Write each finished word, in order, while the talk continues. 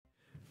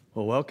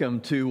Well,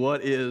 welcome to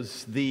what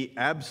is the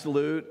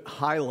absolute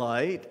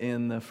highlight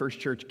in the First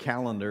Church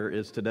calendar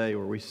is today,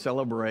 where we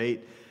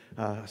celebrate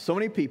so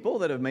many people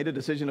that have made a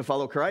decision to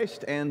follow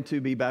Christ and to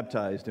be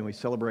baptized, and we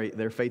celebrate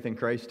their faith in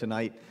Christ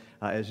tonight.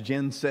 As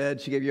Jen said,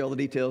 she gave you all the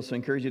details, so I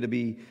encourage you to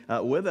be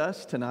with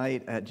us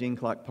tonight at Gene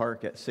Clock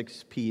Park at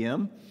 6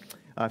 p.m.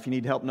 If you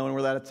need help knowing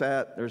where that's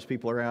at, there's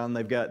people around.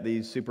 They've got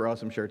these super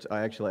awesome shirts.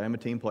 I'm a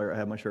team player. I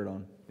have my shirt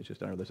on. It's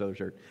just under this other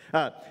shirt.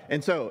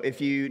 And so if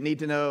you need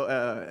to know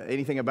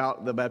anything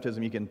about the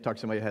baptism, you can talk to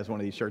somebody who has one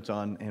of these shirts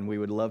on, and we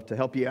would love to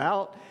help you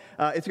out.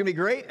 It's going to be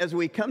great as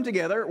we come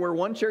together. We're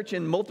one church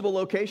in multiple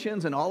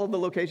locations, and all of the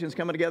locations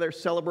coming together,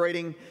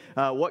 celebrating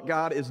what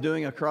God is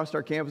doing across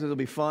our campuses. It'll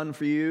be fun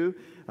for you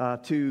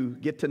to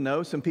get to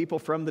know some people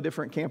from the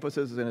different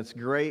campuses, and it's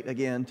great,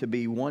 again, to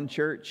be one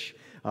church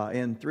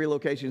in three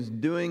locations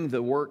doing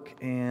the work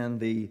and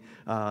the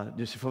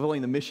just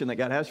fulfilling the mission that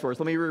God has for us.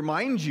 Let me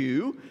remind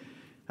you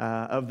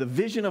of the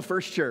vision of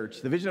First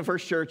Church. The vision of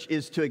First Church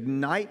is to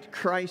ignite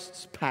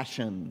Christ's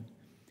passion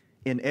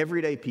in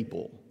everyday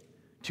people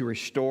to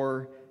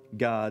restore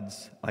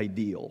God's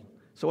ideal.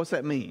 So what's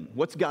that mean?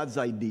 What's God's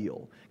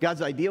ideal?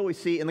 God's ideal we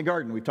see in the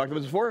garden. We've talked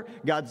about this before.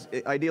 God's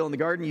ideal in the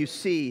garden, you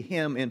see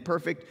Him in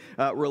perfect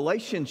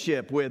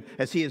relationship with,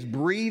 as He has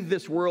breathed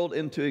this world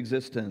into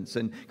existence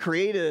and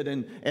created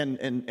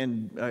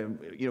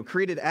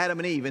created Adam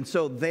and Eve. And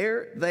so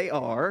there they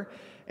are,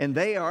 and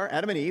they are,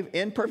 Adam and Eve,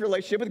 in perfect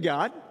relationship with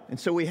God. And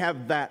so we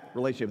have that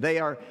relationship. They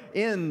are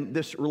in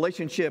this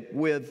relationship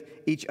with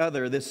each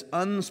other, this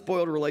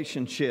unspoiled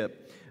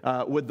relationship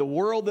with the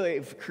world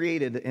they've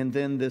created, and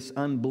then this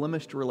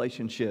unblemished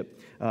relationship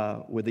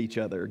with each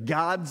other.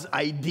 God's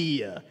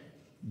idea,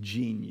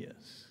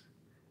 genius.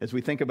 As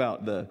we think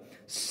about the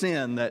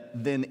sin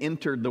that then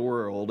entered the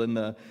world, and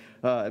the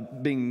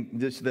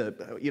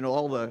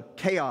all the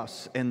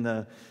chaos and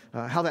the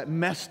how that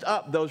messed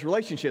up those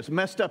relationships,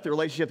 messed up the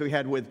relationship that we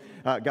had with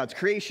God's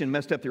creation,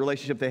 messed up the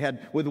relationship they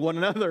had with one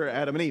another,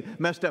 Adam and Eve,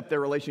 messed up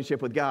their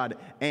relationship with God.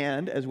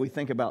 And as we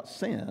think about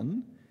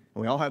sin,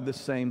 we all have this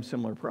same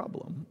similar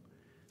problem.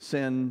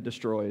 Sin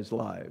destroys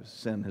lives.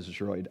 Sin has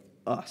destroyed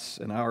us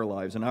and our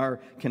lives and our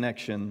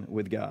connection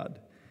with God.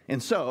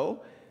 And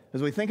so,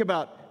 as we think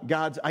about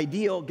God's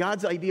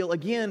ideal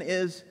again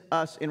is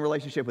us in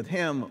relationship with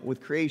Him,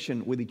 with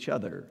creation, with each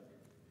other.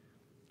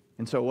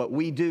 And so what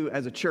we do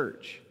as a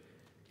church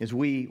is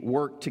we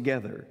work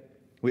together.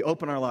 We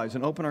open our lives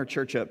and open our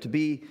church up to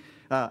be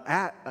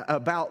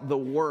about the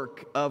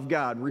work of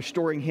God,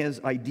 restoring His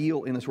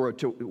ideal in this world,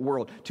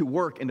 to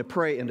work and to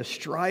pray and to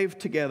strive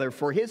together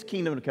for His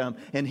kingdom to come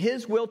and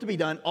His will to be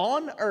done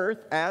on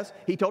earth as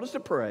He told us to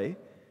pray,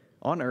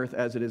 on earth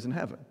as it is in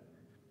heaven.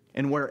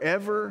 And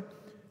wherever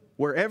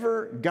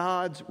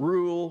God's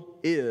rule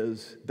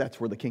is, that's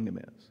where the kingdom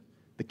is.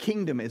 The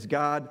kingdom is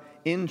God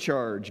in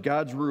charge,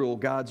 God's rule,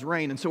 God's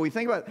reign. And so we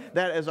think about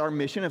that as our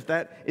mission, if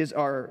that is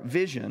our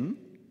vision.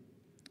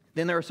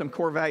 Then there are some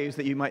core values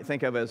that you might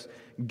think of as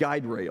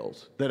guide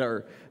rails, that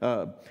are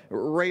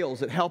rails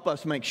that help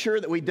us make sure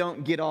that we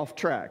don't get off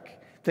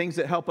track. Things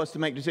that help us to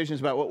make decisions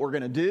about what we're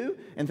going to do,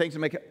 and things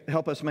that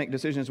help us make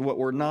decisions what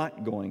we're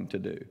not going to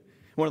do.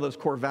 One of those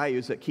core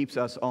values that keeps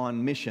us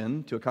on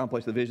mission to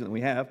accomplish the vision that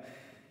we have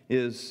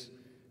is,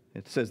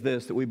 it says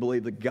this, that we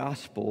believe the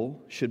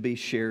gospel should be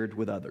shared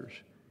with others.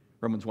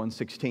 Romans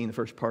 1:16, the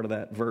first part of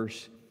that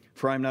verse.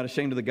 For I am not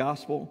ashamed of the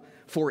gospel,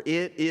 for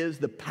it is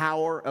the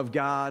power of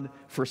God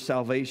for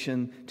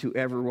salvation to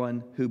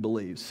everyone who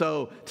believes.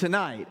 So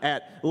tonight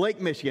at Lake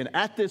Michigan,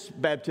 at this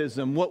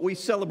baptism, what we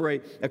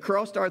celebrate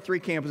across our three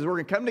campuses, we're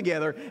going to come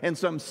together, and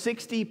some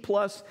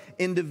 60-plus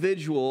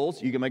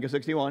individuals, you can make a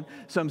 61,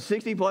 some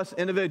 60-plus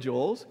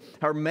individuals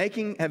have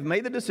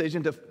made the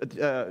decision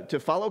to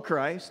follow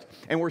Christ,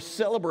 and we're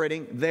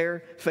celebrating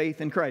their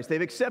faith in Christ.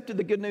 They've accepted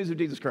the good news of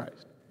Jesus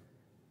Christ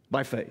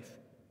by faith.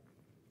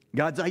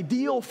 God's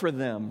ideal for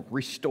them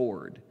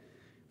restored.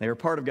 They are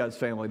part of God's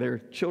family. They're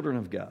children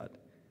of God.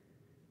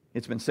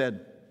 It's been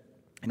said,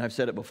 and I've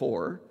said it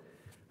before,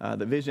 that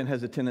vision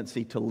has a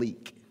tendency to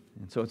leak.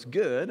 And so it's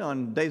good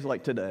on days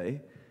like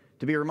today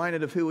to be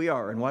reminded of who we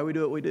are and why we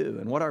do what we do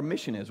and what our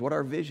mission is, what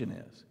our vision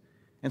is.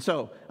 And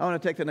so I want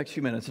to take the next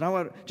few minutes and I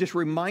want to just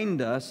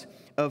remind us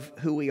of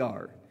who we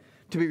are,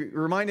 to be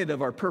reminded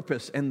of our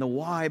purpose and the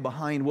why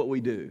behind what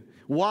we do.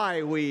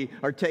 Why we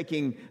are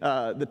taking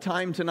the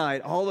time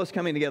tonight, all of us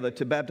coming together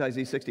to baptize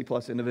these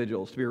 60-plus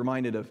individuals, to be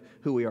reminded of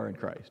who we are in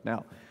Christ.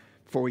 Now,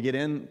 before we get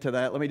into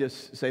that, let me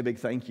just say a big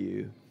thank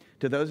you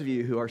to those of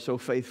you who are so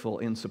faithful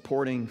in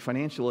supporting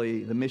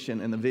financially the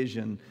mission and the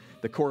vision,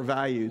 the core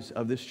values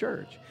of this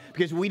church.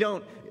 Because we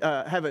don't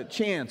have a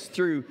chance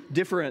through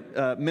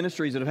different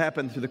ministries that have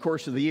happened through the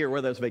course of the year,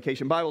 whether it's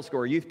Vacation Bible School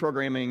or youth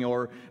programming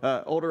or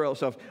older adult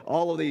stuff,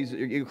 all of these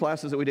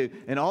classes that we do,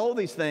 and all of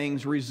these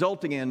things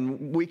resulting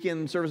in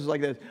weekend services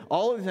like this,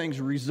 all of the things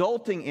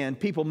resulting in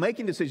people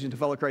making decisions to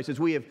follow Christ as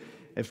we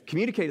have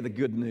communicated the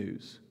good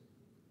news.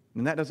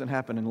 And that doesn't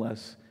happen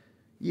unless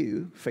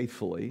you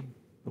faithfully,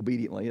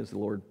 obediently, as the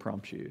Lord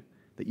prompts you,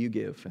 that you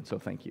give. And so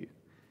thank you.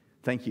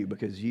 Thank you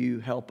because you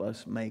help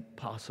us make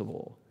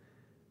possible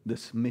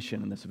this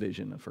mission and this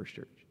vision of First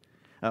Church.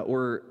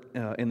 We're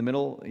in the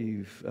middle,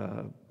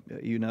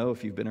 you know,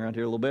 if you've been around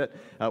here a little bit,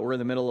 we're in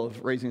the middle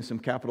of raising some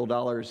capital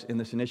dollars in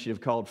this initiative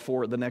called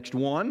For the Next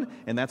One,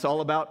 and that's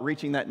all about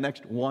reaching that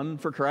next one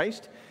for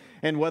Christ.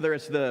 And whether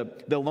it's the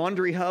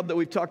laundry hub that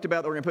we've talked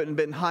about that we're going to put in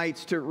Benton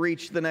Heights to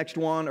reach the next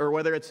one, or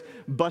whether it's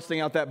busting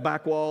out that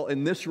back wall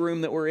in this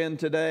room that we're in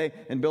today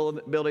and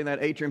building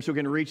that atrium so we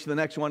can reach the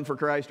next one for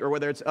Christ, or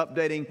whether it's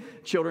updating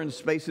children's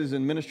spaces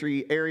and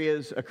ministry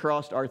areas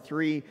across our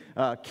 3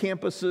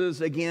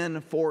 campuses,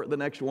 again, for the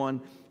next one.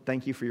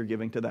 Thank you for your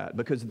giving to that,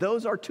 because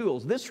those are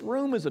tools. This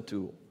room is a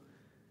tool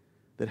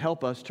that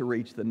help us to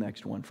reach the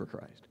next one for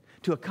Christ,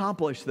 to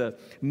accomplish the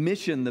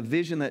mission, the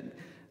vision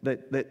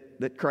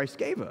that Christ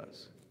gave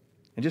us.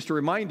 And just to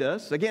remind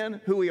us,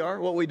 again, who we are,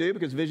 what we do,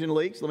 because vision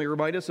leaks, let me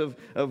remind us of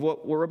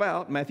what we're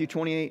about. Matthew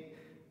 28,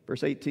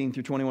 verse 18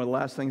 through 21, the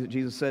last things that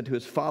Jesus said to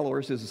his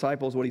followers, his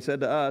disciples, what he said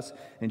to us.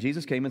 And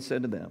Jesus came and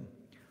said to them,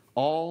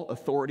 "All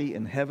authority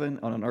in heaven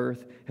and on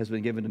earth has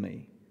been given to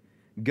me.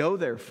 Go,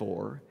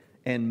 therefore,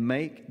 and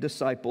make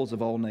disciples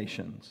of all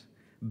nations,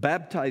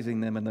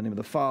 baptizing them in the name of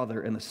the Father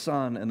and the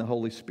Son and the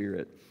Holy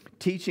Spirit,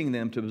 teaching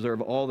them to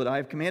observe all that I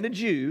have commanded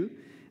you.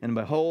 And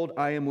behold,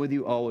 I am with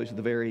you always to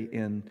the very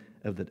end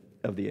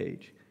of the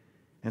age."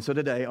 And so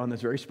today, on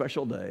this very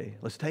special day,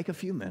 let's take a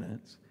few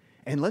minutes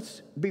and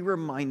let's be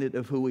reminded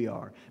of who we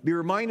are. Be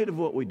reminded of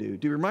what we do.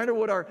 Be reminded of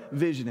what our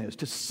vision is.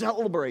 To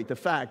celebrate the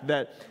fact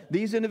that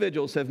these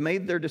individuals have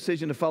made their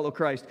decision to follow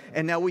Christ.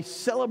 And now we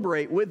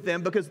celebrate with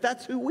them because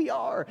that's who we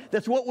are.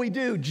 That's what we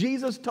do.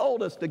 Jesus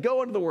told us to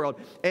go into the world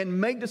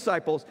and make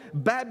disciples,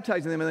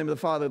 baptizing them in the name of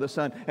the Father, the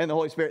Son, and the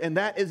Holy Spirit. And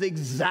that is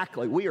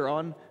exactly, we are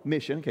on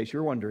mission, in case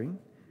you're wondering.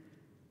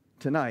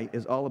 Tonight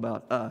is all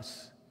about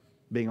us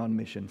being on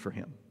mission for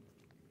Him.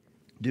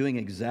 Doing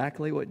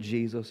exactly what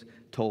Jesus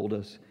told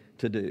us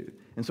to do.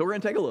 And so we're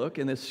going to take a look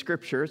in this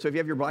scripture. So if you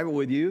have your Bible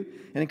with you,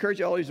 and I encourage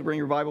you always to bring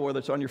your Bible, whether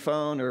it's on your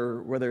phone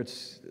or whether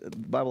it's the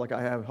Bible like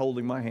I have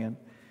holding my hand.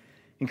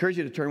 I encourage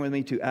you to turn with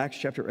me to Acts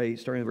chapter 8,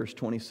 starting at verse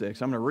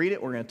 26. I'm going to read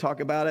it, we're going to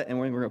talk about it, and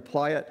we're going to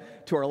apply it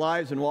to our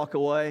lives and walk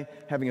away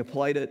having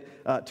applied it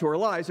to our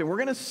lives. And we're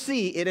going to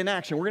see it in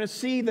action. We're going to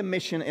see the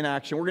mission in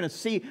action. We're going to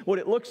see what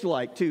it looks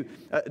like to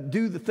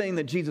do the thing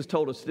that Jesus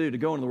told us to do, to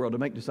go into the world, to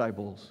make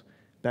disciples,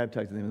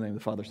 baptizing them in the name of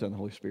the Father, Son, and the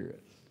Holy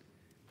Spirit.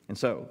 And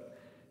so,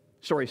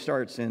 the story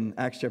starts in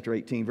Acts chapter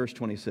 18, verse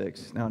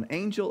 26. Now an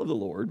angel of the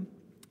Lord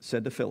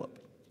said to Philip,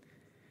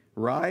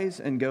 "Rise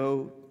and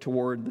go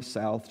toward the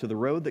south to the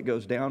road that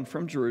goes down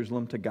from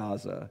Jerusalem to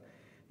Gaza.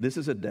 This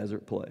is a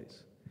desert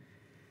place."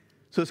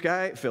 So this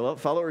guy, Philip,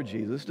 follower of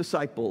Jesus,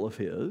 disciple of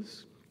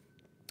his,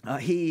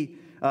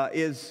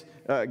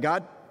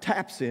 God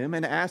taps him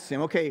and asks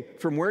him, okay,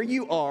 from where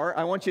you are,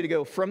 I want you to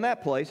go from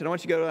that place, and I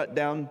want you to go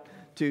down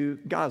to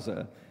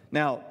Gaza.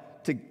 Now,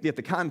 to get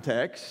the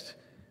context,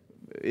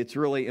 it's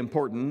really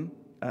important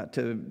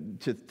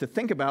to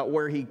think about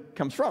where he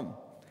comes from.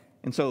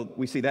 And so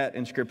we see that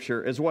in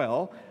Scripture as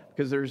well,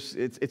 because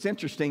it's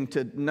interesting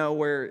to know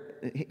where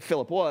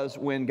Philip was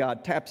when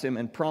God taps him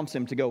and prompts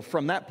him to go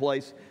from that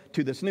place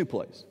to this new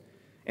place.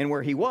 And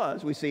where he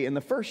was, we see in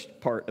the first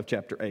part of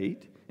chapter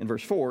 8, in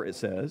verse 4, it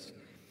says,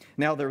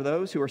 "Now there were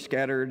those who were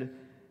scattered,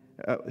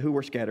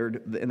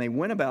 and they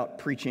went about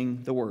preaching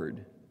the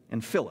word.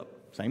 And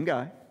Philip," same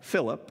guy,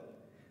 Philip,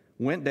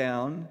 "went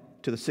down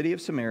to the city of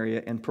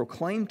Samaria and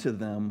proclaimed to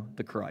them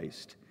the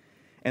Christ.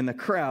 And the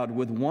crowd,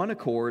 with one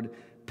accord,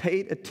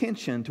 paid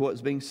attention to what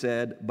was being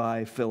said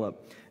by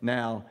Philip."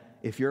 Now,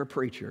 if you're a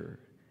preacher,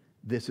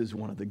 this is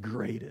one of the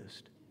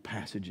greatest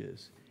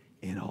passages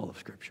in all of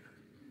Scripture.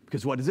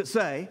 Because what does it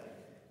say?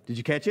 Did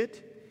you catch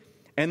it?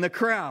 "And the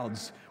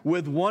crowds,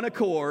 with one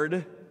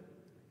accord,"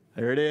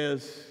 there it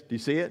is. Do you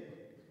see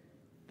it?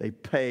 "They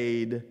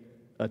paid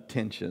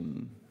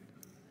attention."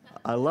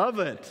 I love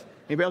it.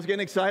 Anybody else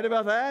getting excited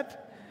about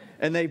that?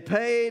 And they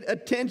paid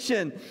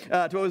attention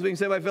to what was being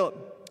said by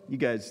Philip. You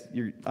guys,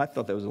 I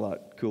thought that was a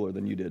lot cooler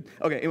than you did.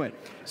 Okay, anyway.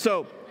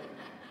 So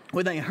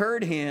when they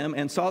heard him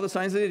and saw the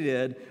signs that he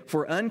did,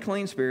 for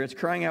unclean spirits,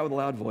 crying out with a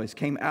loud voice,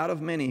 came out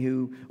of many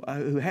who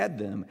had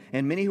them,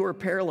 and many who were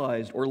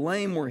paralyzed or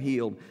lame were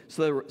healed.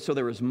 So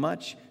there was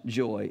much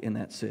joy in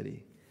that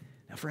city.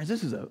 Now, friends,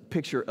 this is a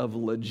picture of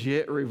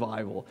legit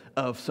revival,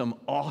 of some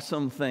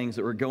awesome things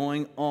that were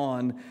going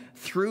on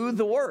through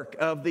the work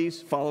of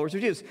these followers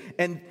of Jesus.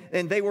 And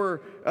they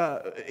were,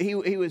 he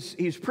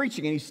was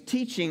preaching and he's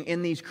teaching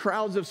in these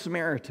crowds of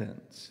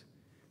Samaritans.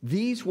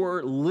 These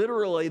were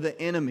literally the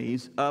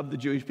enemies of the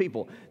Jewish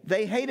people.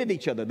 They hated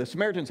each other. The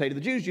Samaritans hated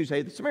the Jews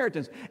hated the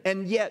Samaritans.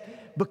 And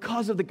yet,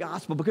 because of the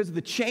gospel, because of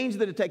the change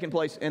that had taken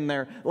place in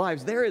their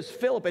lives, there is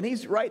Philip, and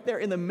he's right there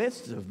in the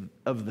midst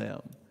of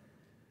them,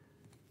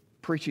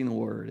 preaching the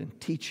word and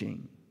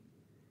teaching.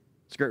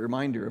 It's a great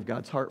reminder of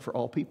God's heart for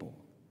all people.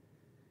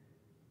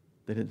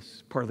 That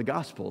it's part of the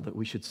gospel that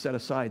we should set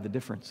aside the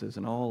differences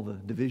and all the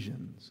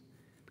divisions,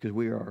 because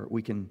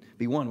we can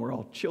be one. We're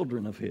all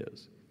children of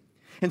His.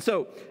 And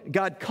so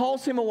God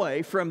calls him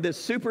away from this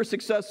super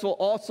successful,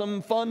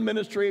 awesome, fun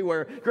ministry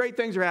where great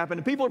things are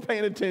happening, people are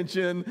paying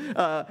attention,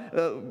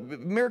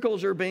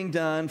 miracles are being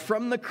done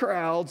from the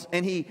crowds,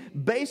 and he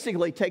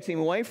basically takes him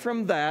away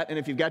from that. And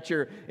if you've got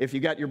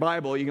your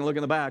Bible, you can look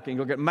in the back and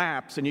look at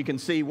maps, and you can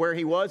see where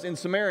he was in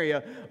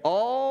Samaria,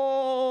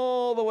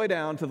 all the way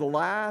down to the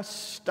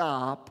last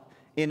stop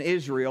in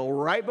Israel,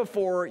 right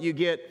before you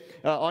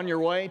get on your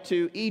way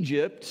to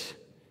Egypt.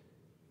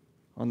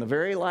 On the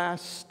very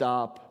last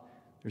stop,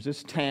 there's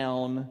this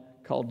town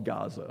called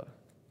Gaza.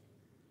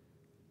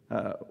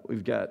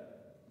 We've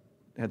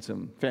had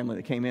some family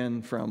that came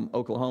in from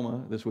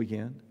Oklahoma this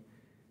weekend,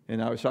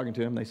 and I was talking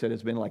to them. They said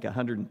it's been like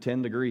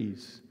 110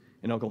 degrees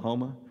in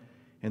Oklahoma,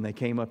 and they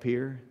came up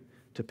here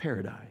to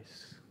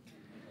paradise.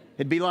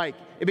 It'd be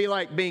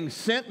like being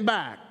sent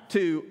back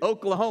to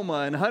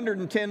Oklahoma in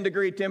 110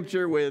 degree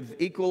temperature with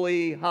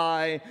equally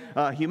high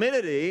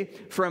humidity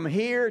from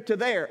here to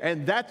there.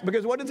 And that's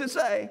because, what does it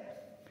say?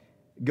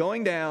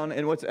 Going down,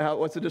 and what's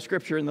the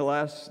description in the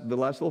last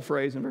little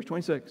phrase in verse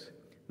 26?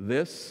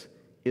 This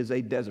is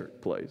a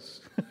desert place.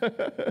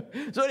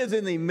 So it is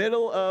in the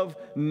middle of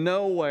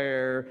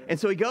nowhere. And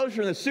so he goes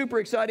from the super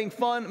exciting,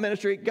 fun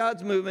ministry,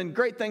 God's moving,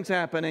 great things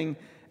happening,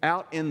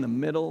 out in the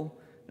middle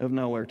of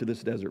nowhere to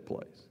this desert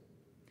place.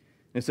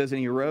 And it says, and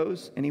he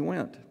arose and he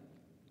went.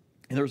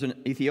 And there was an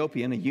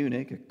Ethiopian, a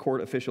eunuch, a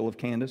court official of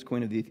Candace,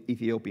 queen of the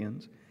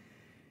Ethiopians,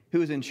 who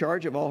was in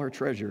charge of all her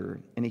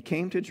treasure, and he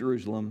came to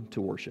Jerusalem to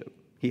worship.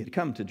 He had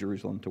come to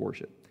Jerusalem to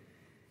worship.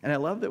 And I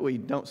love that we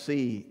don't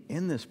see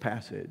in this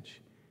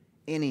passage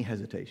any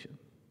hesitation.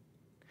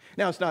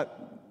 Now, it's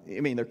not,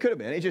 there could have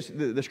been. It's just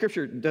the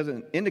scripture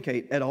doesn't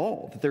indicate at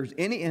all that there's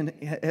any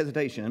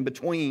hesitation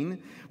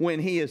between when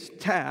he is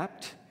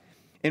tapped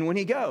and when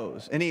he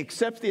goes. And he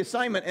accepts the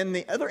assignment. And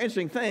the other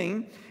interesting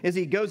thing is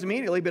he goes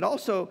immediately, but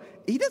also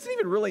he doesn't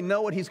even really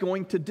know what he's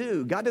going to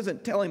do. God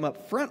doesn't tell him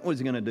up front what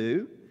he's going to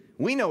do.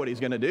 We know what he's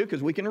going to do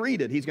because we can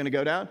read it. He's going to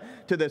go down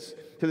to this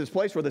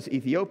place where this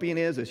Ethiopian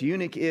is, this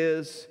eunuch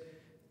is,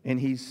 and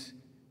he's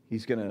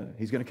going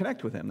to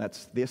connect with him.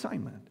 That's the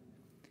assignment.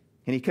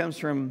 And he comes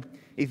from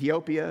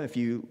Ethiopia. If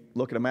you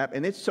look at a map,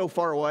 and it's so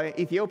far away.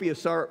 Ethiopia is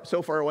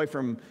so far away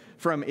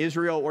from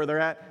Israel where they're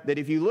at that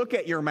if you look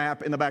at your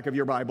map in the back of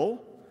your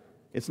Bible,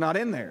 it's not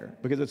in there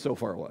because it's so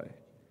far away.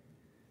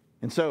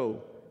 And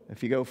so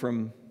if you go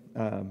from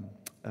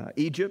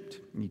Egypt,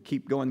 and you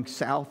keep going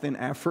south in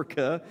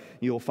Africa,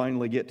 you'll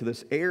finally get to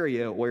this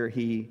area where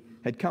he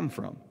had come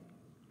from.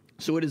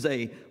 So it is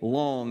a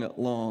long,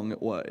 long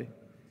way.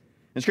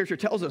 And Scripture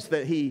tells us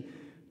that he,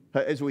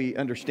 as we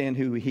understand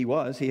who he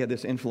was, he had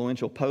this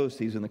influential post.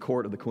 He's in the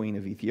court of the queen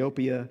of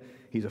Ethiopia.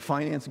 He's a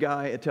finance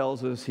guy, it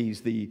tells us.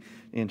 He's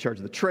in charge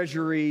of the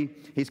treasury.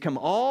 He's come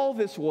all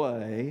this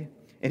way,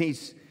 and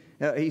he's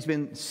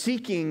been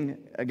seeking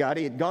God.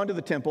 He had gone to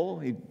the temple.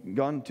 He'd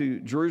gone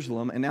to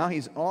Jerusalem. And now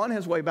he's on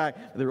his way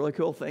back. The really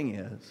cool thing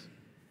is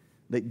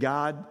that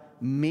God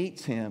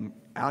meets him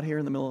out here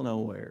in the middle of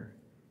nowhere.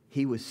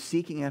 He was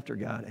seeking after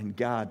God, and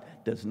God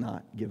does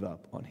not give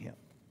up on him.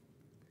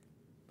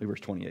 Look at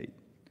verse 28.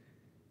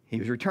 He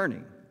was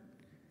returning.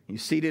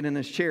 He's seated in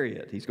his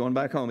chariot. He's going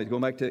back home. He's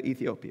going back to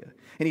Ethiopia.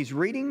 And he's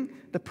reading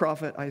the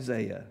prophet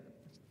Isaiah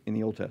in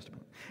the Old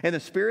Testament. And the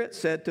Spirit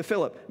said to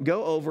Philip,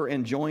 go over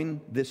and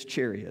join this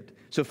chariot.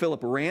 So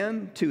Philip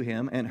ran to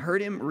him and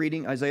heard him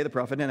reading Isaiah the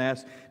prophet and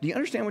asked, do you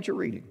understand what you're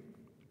reading?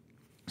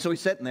 So he's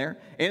sitting there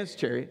in his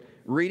chariot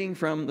reading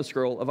from the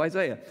scroll of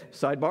Isaiah.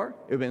 Sidebar, it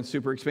would have been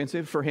super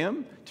expensive for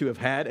him to have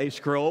had a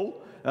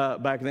scroll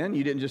back then.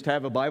 You didn't just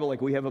have a Bible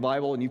like we have a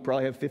Bible, and you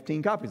probably have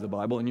 15 copies of the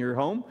Bible in your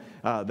home.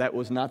 That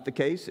was not the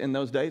case in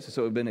those days,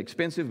 so it would have been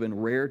expensive, been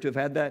rare to have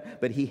had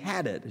that, but he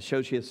had it. It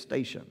shows his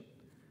station.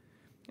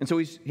 And so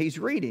he's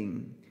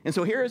reading. And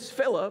so here is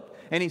Philip,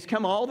 and he's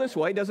come all this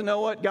way, doesn't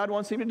know what God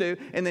wants him to do,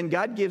 and then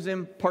God gives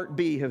him part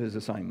B of his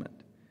assignment.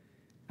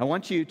 I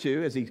want you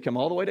to, as he's come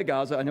all the way to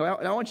Gaza,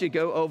 I want you to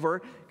go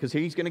over, because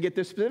he's going to get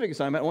this specific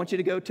assignment, I want you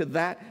to go to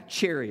that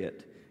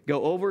chariot.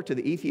 Go over to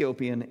the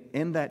Ethiopian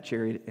in that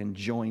chariot and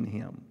join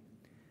him.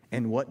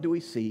 And what do we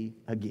see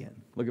again?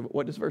 Look at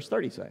what does verse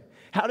 30 say?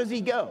 How does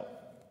he go?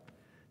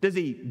 Does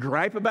he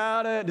gripe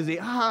about it? Does he,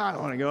 I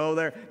don't want to go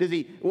there?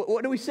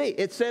 What do we see?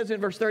 It says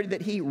in verse 30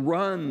 that he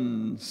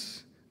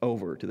runs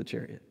over to the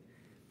chariot.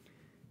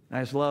 I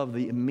just love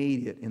the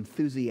immediate,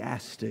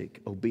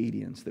 enthusiastic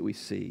obedience that we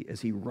see as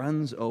he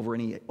runs over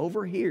and he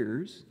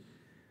overhears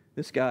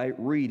this guy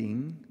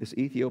reading, this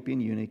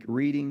Ethiopian eunuch,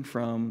 reading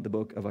from the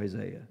book of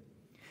Isaiah.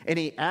 And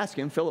he asks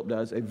him, Philip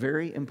does, a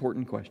very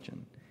important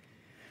question.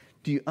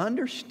 Do you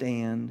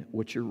understand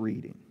what you're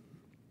reading?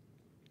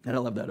 And I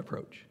love that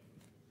approach.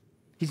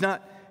 He's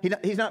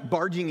not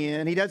barging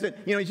in. He doesn't,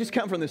 he's just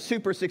come from the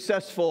super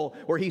successful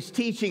where he's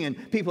teaching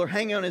and people are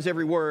hanging on his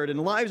every word and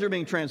lives are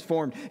being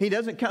transformed. He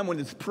doesn't come with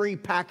his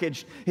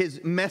pre-packaged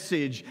his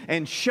message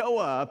and show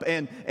up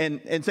and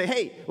say,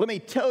 hey, let me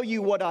tell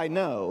you what I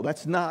know.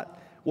 That's not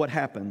what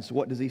happens.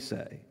 What does he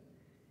say?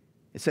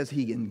 It says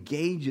he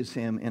engages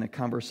him in a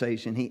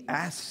conversation. He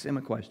asks him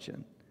a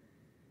question.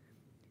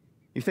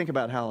 You think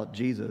about how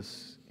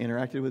Jesus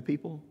interacted with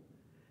people,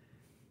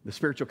 the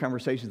spiritual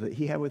conversations that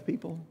he had with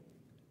people,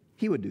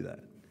 he would do that.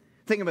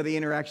 Think about the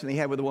interaction that he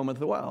had with the woman at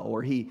the well,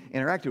 where he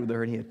interacted with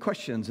her and he had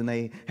questions, and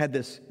they had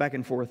this back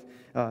and forth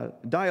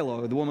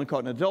dialogue. The woman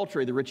caught in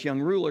adultery, the rich young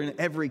ruler. In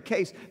every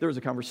case, there was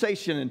a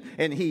conversation,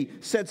 and he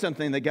said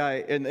something, the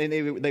guy, and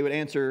they would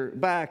answer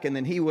back, and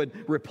then he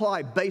would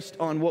reply based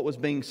on what was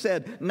being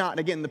said, not,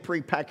 again, the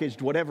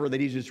prepackaged whatever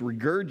that he's just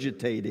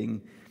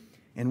regurgitating.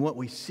 And what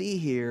we see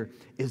here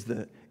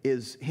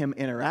is him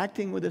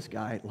interacting with this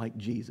guy like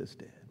Jesus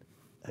did.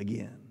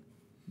 Again,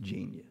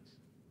 genius.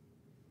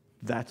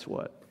 That's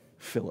what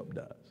Philip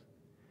does.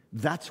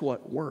 That's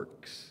what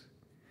works.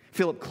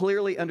 Philip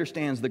clearly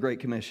understands the Great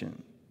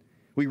Commission.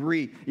 We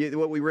read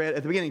what we read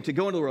at the beginning, to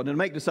go into the world and to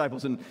make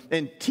disciples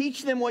and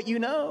teach them what you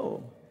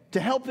know, to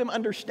help them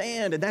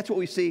understand. And that's what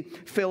we see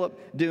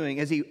Philip doing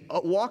as he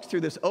walks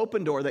through this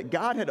open door that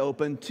God had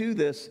opened to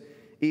this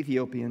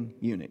Ethiopian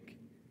eunuch.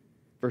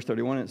 Verse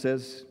 31, it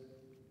says,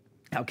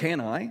 "How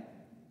can I?"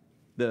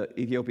 The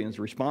Ethiopian's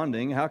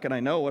responding, "How can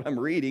I know what I'm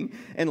reading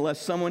unless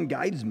someone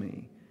guides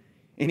me?"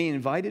 And he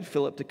invited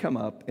Philip to come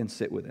up and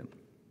sit with him.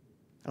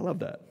 I love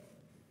that.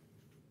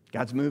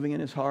 God's moving in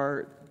his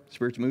heart.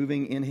 Spirit's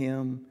moving in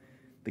him.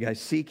 The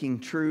guy's seeking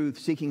truth,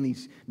 seeking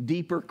these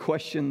deeper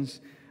questions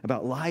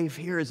about life.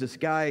 Here is this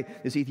guy,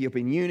 this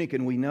Ethiopian eunuch,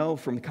 and we know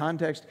from the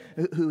context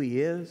who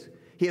he is.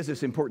 He has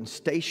this important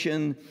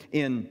station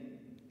in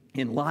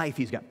life.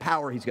 He's got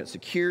power. He's got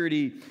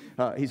security.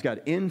 He's got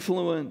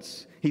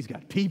influence. He's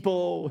got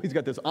people. He's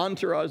got this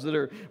entourage that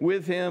are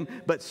with him.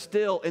 But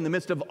still, in the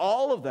midst of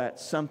all of that,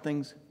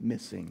 something's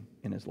missing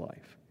in his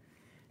life.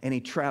 And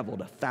he traveled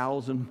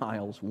 1,000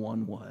 miles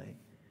one way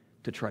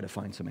to try to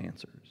find some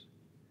answers.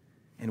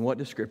 And what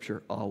does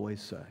Scripture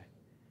always say?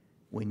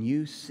 When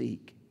you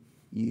seek,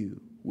 you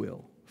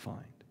will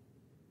find.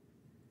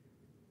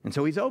 And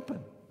so he's open.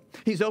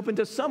 He's open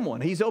to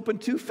someone. He's open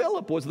to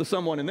Philip, was the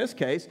someone in this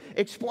case,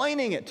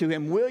 explaining it to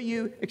him. Will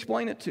you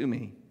explain it to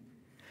me?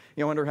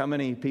 You know, I wonder how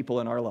many people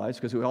in our lives,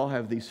 because we all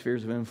have these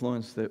spheres of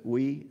influence that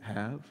we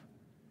have.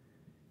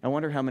 I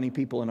wonder how many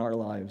people in our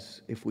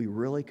lives, if we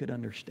really could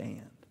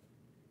understand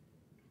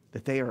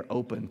that they are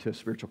open to a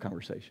spiritual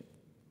conversation,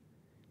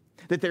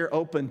 that they're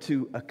open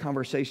to a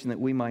conversation that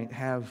we might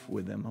have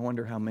with them. I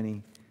wonder how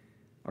many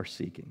are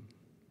seeking.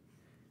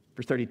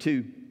 Verse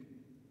 32,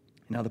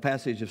 now the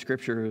passage of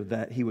Scripture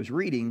that he was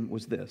reading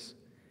was this: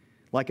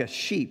 "Like a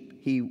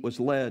sheep he was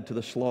led to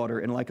the slaughter,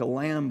 and like a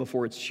lamb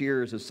before its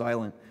shearers is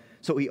silent,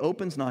 so he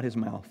opens not his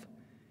mouth.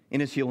 In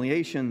his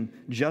humiliation,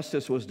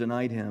 justice was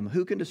denied him.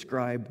 Who can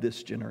describe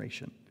this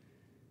generation?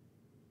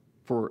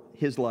 For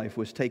his life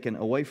was taken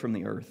away from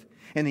the earth."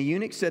 And the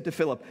eunuch said to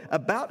Philip,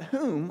 "About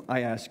whom, I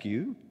ask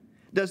you,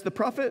 does the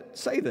prophet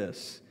say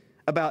this?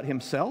 About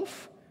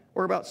himself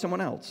or about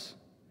someone else?"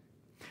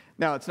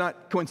 Now, it's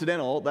not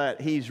coincidental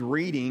that he's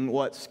reading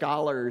what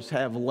scholars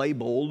have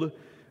labeled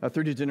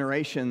through the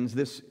generations.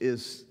 This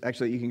is,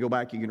 actually, you can go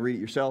back, you can read it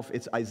yourself.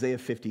 It's Isaiah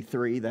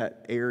 53,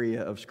 that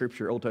area of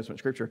Scripture, Old Testament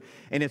Scripture.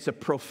 And it's a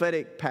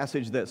prophetic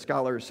passage that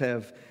scholars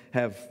have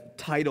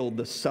titled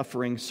The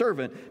Suffering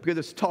Servant, because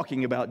it's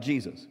talking about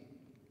Jesus.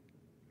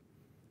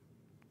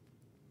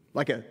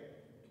 Like a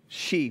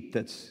sheep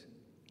that's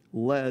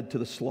led to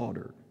the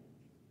slaughter.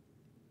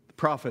 The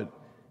prophet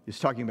is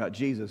talking about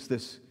Jesus,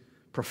 this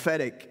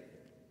prophetic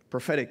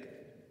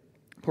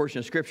portion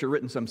of Scripture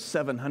written some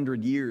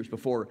 700 years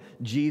before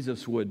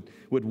Jesus would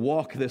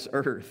walk this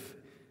earth.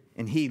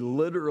 And he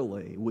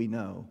literally, we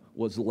know,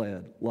 was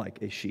led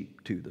like a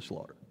sheep to the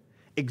slaughter.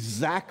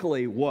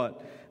 Exactly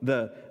what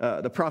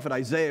the prophet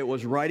Isaiah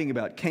was writing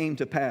about came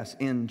to pass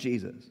in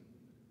Jesus.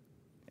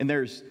 And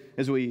there's,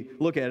 as we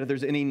look at it,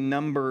 there's any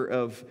number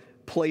of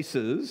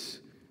places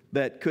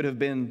that could have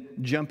been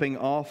jumping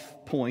off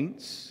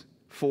points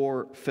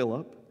for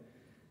Philip.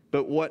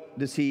 But what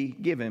does he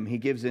give him? He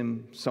gives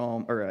him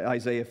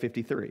Isaiah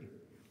 53.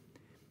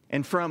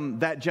 And from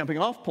that jumping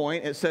off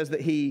point, it says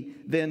that he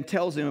then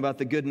tells him about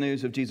the good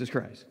news of Jesus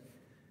Christ.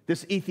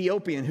 This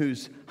Ethiopian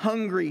who's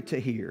hungry to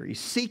hear.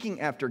 He's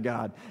seeking after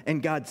God.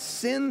 And God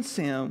sends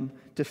him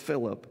to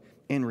Philip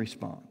in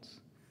response.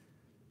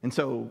 And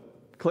so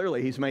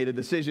clearly he's made a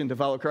decision to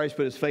follow Christ,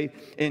 put his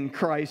faith in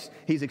Christ.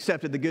 He's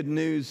accepted the good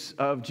news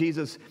of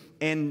Jesus.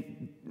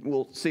 And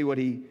we'll see what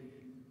he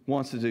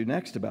wants to do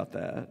next about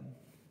that.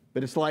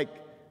 But it's like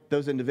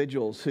those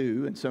individuals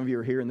who, and some of you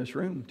are here in this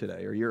room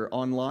today, or you're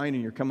online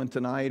and you're coming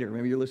tonight, or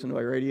maybe you're listening to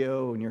our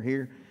radio and you're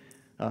here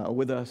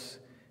with us,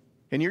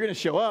 and you're going to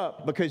show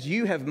up because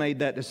you have made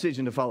that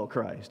decision to follow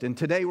Christ. And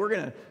today we're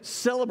going to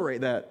celebrate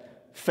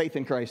that faith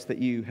in Christ that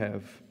you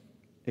have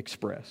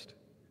expressed.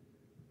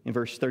 In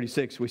verse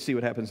 36, we see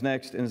what happens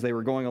next. And as they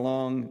were going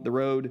along the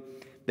road,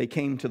 they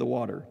came to the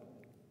water.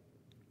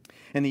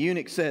 And the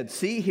eunuch said,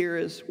 "See, here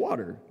is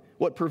water.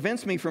 What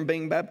prevents me from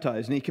being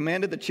baptized?" And he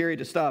commanded the chariot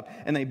to stop,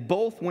 and they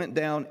both went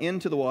down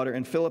into the water,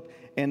 and Philip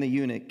and the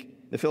eunuch,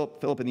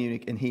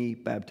 and he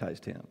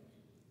baptized him.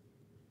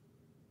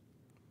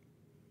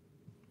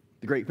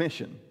 The Great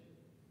Mission,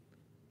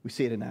 we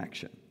see it in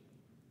action.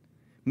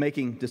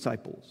 Making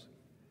disciples,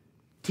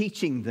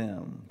 teaching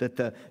them that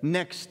the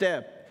next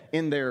step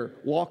in their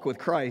walk with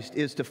Christ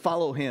is to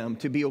follow him,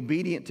 to be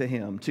obedient to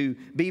him, to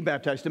be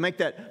baptized, to make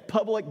that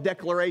public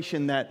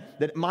declaration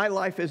that my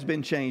life has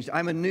been changed.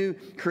 I'm a new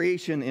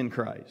creation in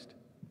Christ.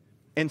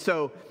 And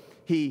so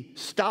he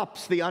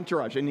stops the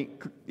entourage. And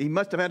he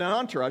must have had an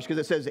entourage because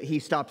it says that he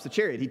stops the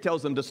chariot. He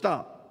tells them to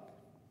stop.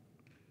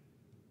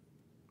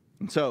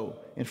 And so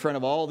in front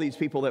of all these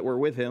people that were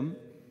with him,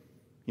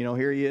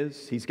 here he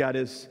is. He's got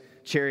his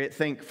chariot,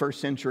 think first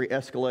century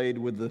Escalade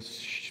with the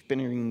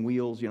spinning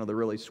wheels, the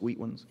really sweet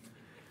ones.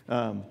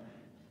 And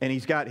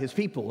he's got his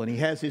people, and he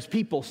has his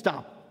people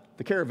stop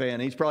the caravan.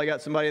 And he's probably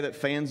got somebody that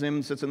fans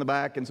him, sits in the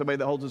back, and somebody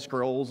that holds the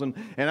scrolls, and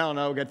I don't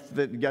know, got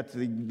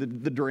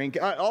the drink,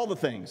 all the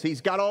things.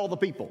 He's got all the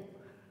people.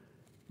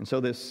 And so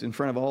in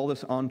front of all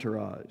this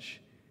entourage,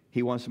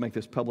 he wants to make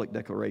this public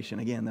declaration.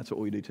 Again, that's what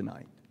we do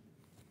tonight.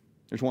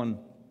 There's one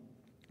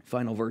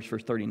final verse,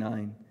 verse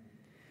 39.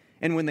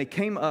 And when they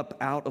came up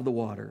out of the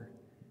water,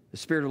 the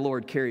Spirit of the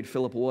Lord carried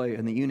Philip away,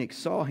 and the eunuch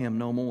saw him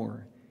no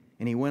more,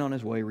 and he went on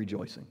his way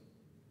rejoicing.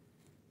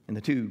 And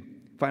the two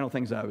final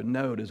things I would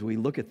note as we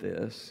look at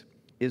this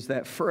is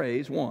that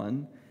phrase,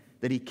 one,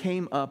 that he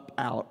came up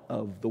out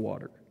of the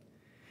water.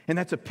 And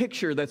that's a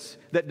picture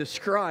that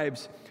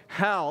describes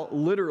how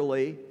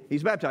literally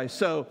he's baptized.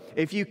 So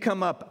if you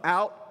come up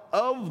out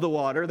of the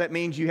water, that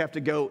means you have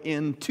to go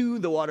into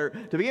the water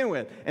to begin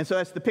with. And so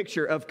that's the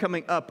picture of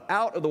coming up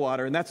out of the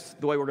water, and that's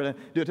the way we're going to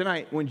do it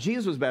tonight. When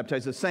Jesus was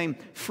baptized, the same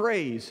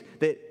phrase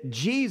that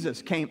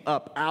Jesus came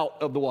up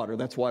out of the water.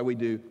 That's why we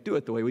do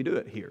it the way we do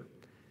it here.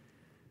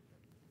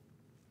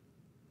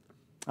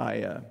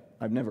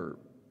 I've never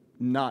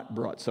not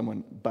brought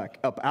someone back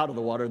up out of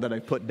the water that I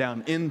put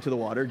down into the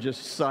water.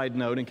 Just side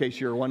note, in case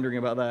you're wondering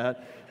about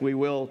that, we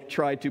will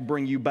try to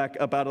bring you back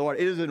up out of the water.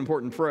 It is an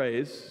important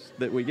phrase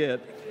that we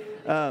get.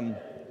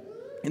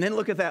 And then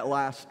look at that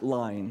last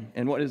line.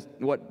 And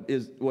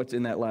what's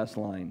in that last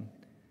line?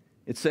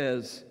 It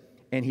says,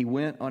 and he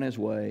went on his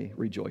way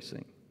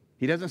rejoicing.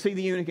 He doesn't see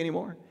the eunuch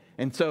anymore.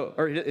 And so,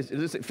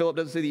 Philip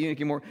doesn't see the eunuch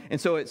anymore. And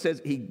so it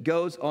says he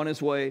goes on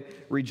his way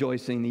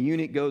rejoicing. The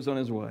eunuch goes on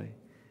his way.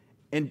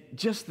 And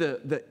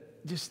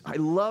I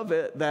love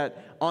it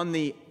that on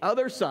the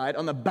other side,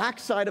 on the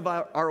backside of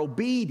our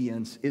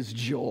obedience is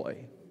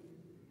joy.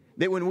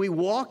 That when we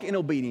walk in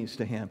obedience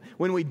to him,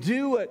 when we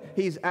do what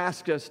he's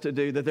asked us to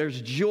do, that there's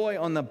joy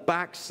on the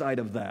backside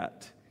of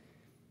that.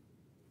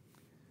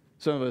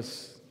 Some of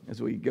us,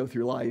 as we go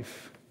through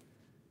life,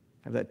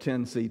 have that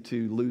tendency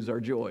to lose our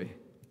joy.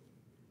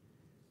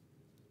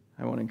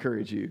 I want to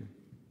encourage you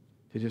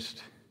to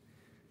just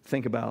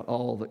think about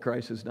all that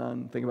Christ has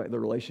done. Think about the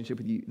relationship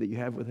that you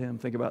have with him.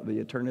 Think about the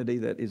eternity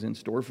that is in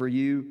store for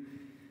you.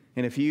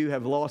 And if you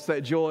have lost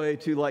that joy,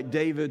 to, like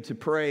David, to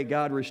pray,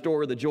 God,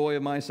 restore the joy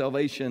of my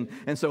salvation.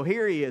 And so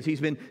here he is. He's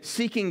been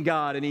seeking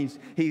God, and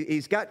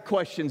he's got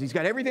questions. He's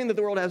got everything that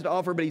the world has to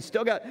offer, but he's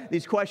still got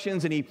these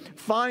questions, and he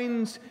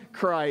finds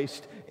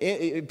Christ.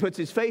 He puts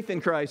his faith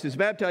in Christ, is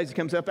baptized, he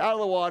comes up out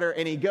of the water,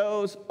 and he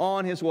goes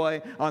on his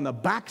way on the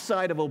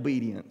backside of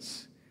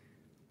obedience.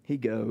 He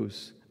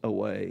goes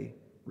away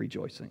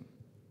rejoicing.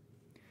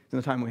 In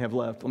the time we have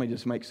left, let me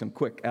just make some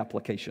quick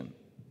application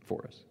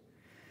for us.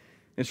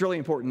 It's really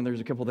important. There's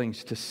a couple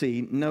things to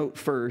see. Note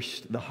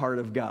first the heart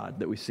of God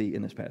that we see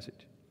in this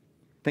passage.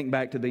 Think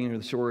back to the beginning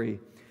of the story.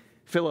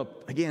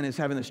 Philip, again, is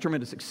having this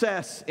tremendous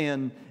success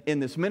in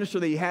this ministry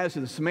that he has to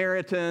the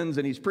Samaritans,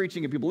 and he's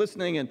preaching and people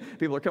listening, and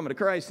people are coming to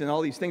Christ, and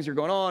all these things are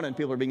going on, and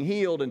people are being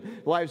healed, and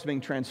lives being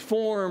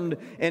transformed,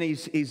 and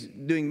he's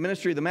doing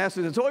ministry to the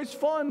masses. It's always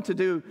fun to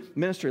do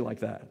ministry like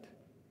that.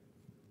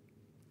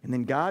 And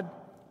then God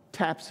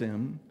taps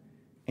him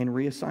and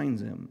reassigns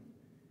him.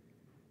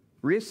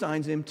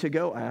 Reassigns him to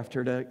go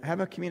after, to have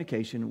a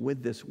communication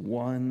with this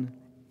one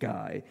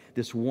guy,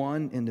 this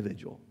one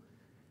individual.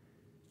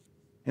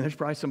 And there's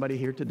probably somebody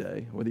here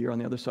today, whether you're on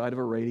the other side of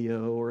a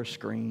radio or a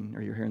screen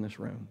or you're here in this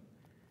room,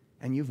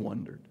 and you've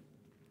wondered,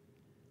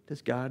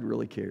 does God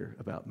really care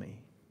about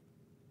me?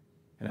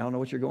 And I don't know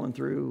what you're going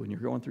through, and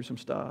you're going through some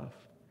stuff,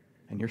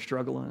 and you're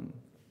struggling,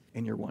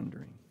 and you're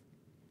wondering.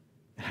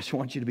 And I just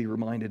want you to be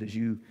reminded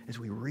as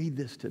we read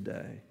this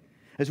today,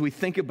 as we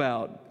think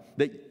about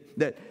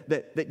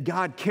that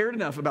God cared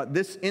enough about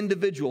this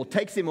individual,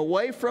 takes him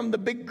away from the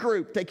big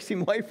group, takes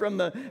him away from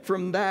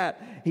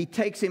that. He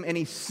takes him and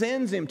he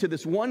sends him to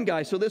this one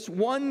guy. So this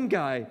one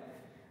guy,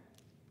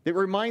 it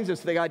reminds us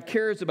that God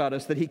cares about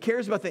us, that he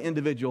cares about the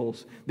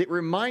individuals. That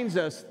reminds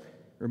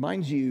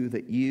you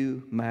that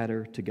you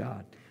matter to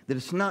God. That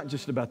it's not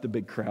just about the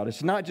big crowd.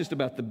 It's not just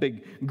about the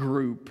big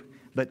group,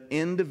 but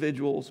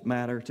individuals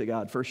matter to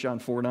God. 1 John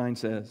 4:9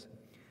 says,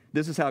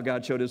 this is how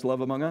God showed his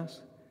love among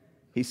us.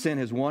 He sent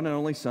his one and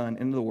only Son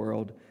into the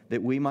world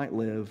that we might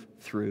live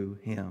through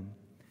him.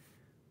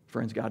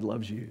 Friends, God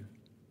loves you.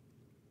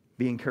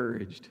 Be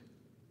encouraged.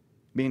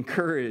 Be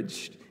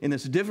encouraged in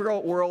this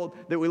difficult world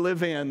that we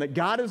live in, that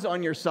God is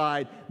on your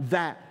side.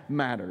 That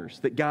matters.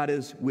 That God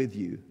is with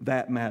you.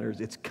 That matters.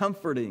 It's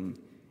comforting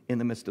in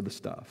the midst of the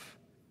stuff.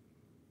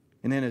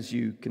 And then as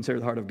you consider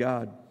the heart of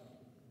God,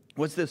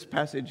 What's this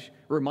passage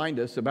remind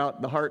us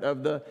about the heart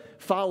of the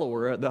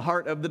follower, the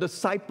heart of the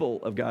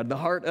disciple of God, the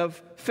heart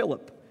of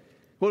Philip?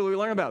 What do we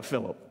learn about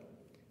Philip?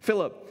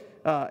 Philip,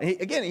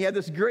 he had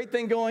this great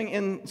thing going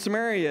in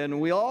Samaria, and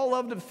we all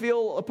love to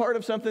feel a part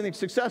of something that's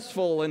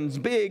successful and it's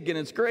big and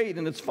it's great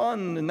and it's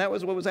fun, and that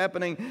was what was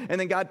happening. And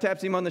then God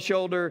taps him on the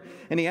shoulder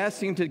and he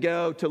asks him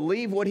to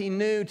leave what he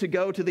knew to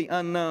go to the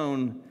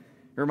unknown.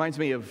 It reminds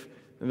me of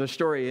the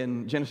story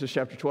in Genesis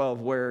chapter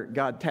 12 where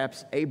God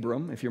taps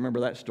Abram, if you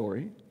remember that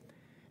story.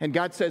 And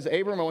God says,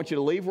 Abram, I want you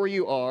to leave where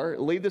you are,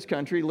 leave this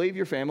country, leave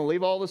your family,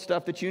 leave all the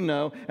stuff that you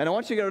know, and I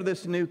want you to go to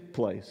this new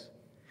place.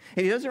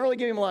 And he doesn't really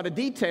give him a lot of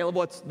detail of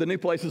what the new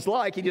place is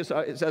like. He just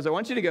says, I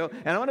want you to go,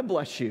 and I want to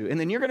bless you, and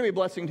then you're going to be a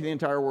blessing to the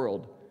entire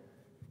world.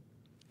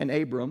 And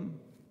Abram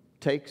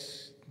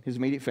takes his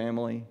immediate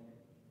family,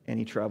 and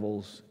he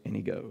travels, and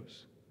he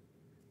goes.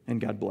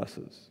 And God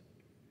blesses.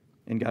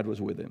 And God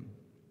was with him.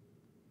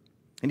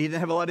 And he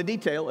didn't have a lot of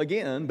detail,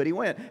 again, but he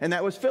went. And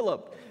that was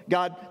Philip.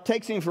 God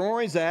takes him from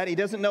where he's at. He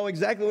doesn't know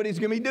exactly what he's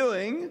going to be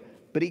doing,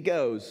 but he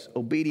goes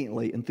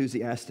obediently,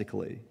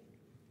 enthusiastically.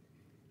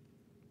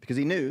 Because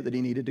he knew that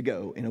he needed to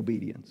go in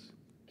obedience.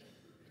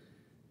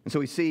 And so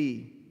we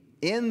see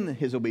in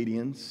his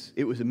obedience,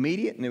 it was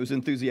immediate and it was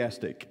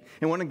enthusiastic.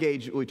 And one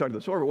gauge, we talked about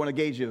this before, but one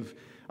gauge of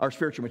our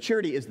spiritual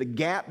maturity is the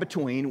gap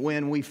between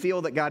when we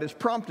feel that God is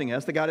prompting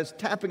us, that God is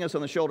tapping us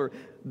on the shoulder,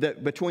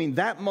 that between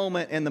that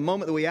moment and the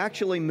moment that we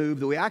actually move,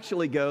 that we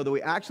actually go, that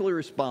we actually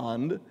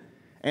respond,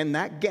 and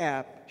that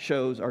gap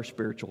shows our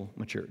spiritual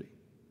maturity.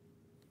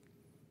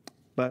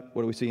 But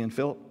what do we see in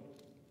Philip?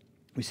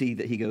 We see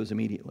that he goes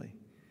immediately.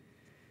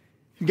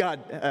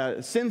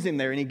 God sends him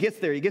there, and he gets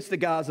there. He gets to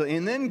Gaza,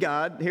 and then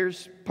God,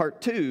 here's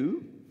part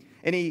 2,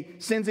 and he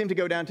sends him to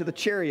go down to the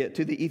chariot,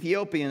 to the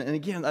Ethiopian. And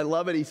again, I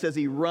love it. He says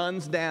he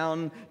runs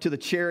down to the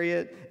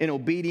chariot in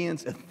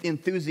obedience,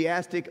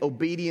 enthusiastic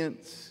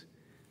obedience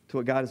to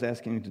what God is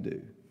asking him to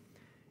do.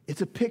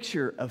 It's a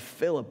picture of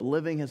Philip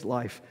living his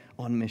life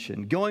on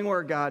mission, going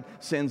where God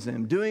sends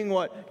him, doing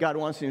what God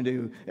wants him to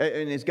do.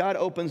 And as God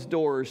opens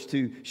doors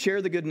to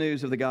share the good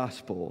news of the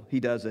gospel, he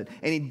does it.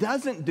 And he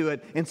doesn't do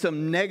it in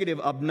some negative,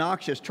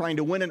 obnoxious, trying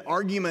to win an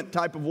argument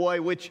type of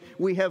way, which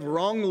we have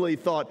wrongly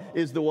thought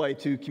is the way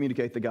to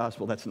communicate the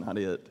gospel. That's not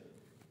it.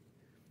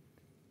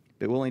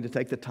 But willing to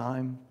take the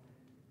time,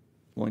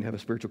 willing to have a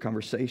spiritual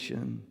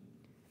conversation.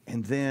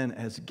 And then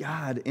as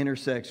God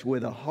intersects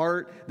with a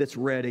heart that's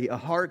ready, a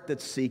heart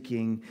that's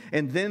seeking,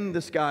 and then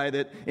this guy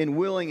that in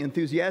willing,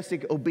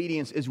 enthusiastic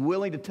obedience is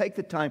willing to take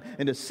the time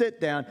and to sit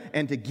down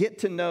and to get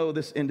to know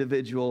this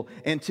individual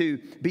and to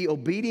be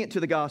obedient to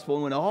the gospel.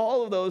 And when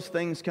all of those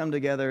things come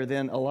together,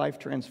 then a life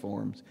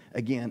transforms.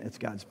 Again, it's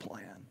God's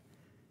plan,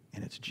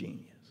 and it's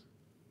genius.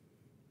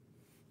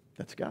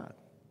 That's God.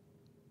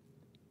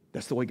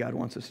 That's the way God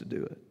wants us to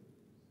do it.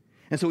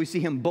 And so we see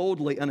him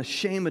boldly,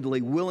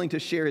 unashamedly willing to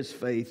share his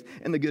faith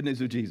in the good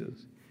news of Jesus.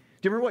 Do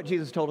you remember what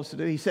Jesus told us to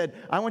do? He said,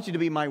 I want you to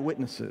be my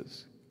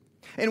witnesses.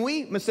 And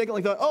we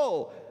mistakenly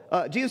thought,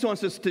 Jesus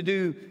wants us to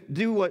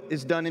do what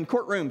is done in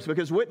courtrooms,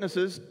 because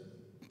witnesses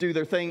do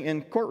their thing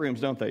in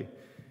courtrooms, don't they?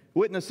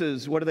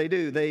 Witnesses, what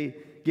do? They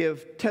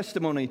give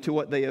testimony to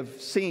what they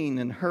have seen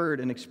and heard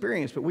and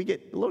experienced, but we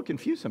get a little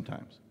confused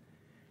sometimes.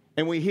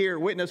 And we hear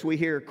witness, we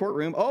hear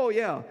courtroom. Oh,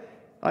 yeah.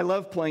 I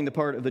love playing the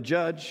part of the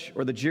judge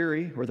or the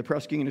jury or the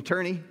prosecuting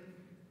attorney.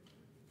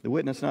 The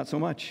witness, not so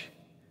much.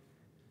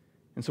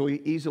 And so we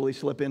easily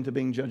slip into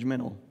being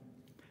judgmental.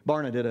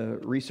 Barna did a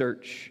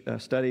research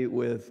study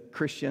with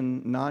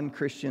Christian,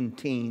 non-Christian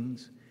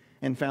teens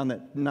and found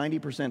that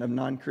 90% of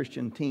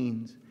non-Christian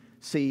teens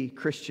see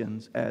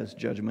Christians as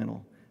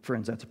judgmental.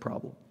 Friends, that's a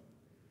problem.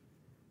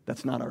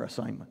 That's not our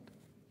assignment.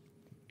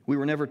 We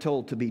were never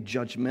told to be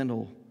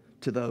judgmental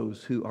to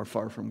those who are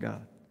far from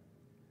God.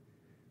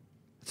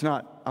 It's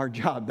not our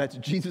job. That's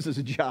Jesus'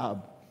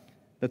 job.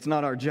 That's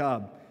not our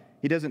job.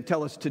 He doesn't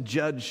tell us to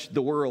judge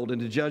the world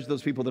and to judge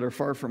those people that are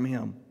far from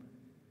him.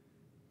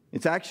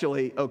 It's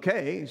actually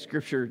okay,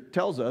 Scripture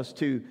tells us,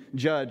 to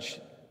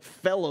judge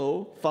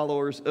fellow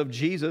followers of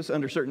Jesus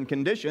under certain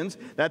conditions.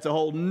 That's a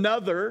whole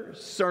nother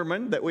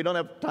sermon that we don't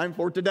have time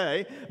for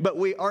today. But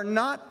we are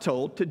not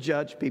told to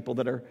judge people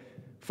that are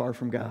far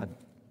from God.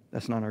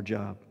 That's not our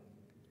job.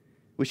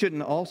 We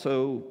shouldn't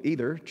also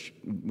either,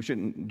 we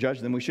shouldn't judge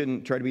them. We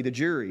shouldn't try to be the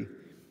jury.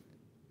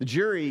 The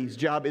jury's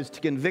job is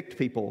to convict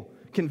people.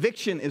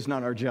 Conviction is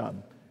not our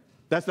job.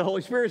 That's the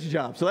Holy Spirit's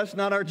job. So that's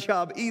not our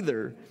job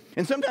either.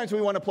 And sometimes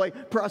we want to play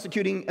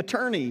prosecuting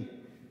attorney.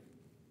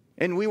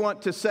 And we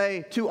want to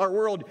say to our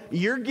world,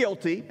 you're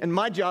guilty, and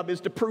my job is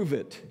to prove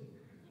it.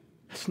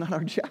 That's not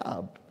our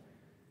job.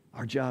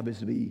 Our job is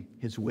to be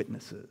his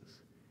witnesses.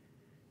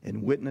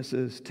 And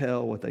witnesses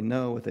tell what they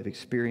know, what they've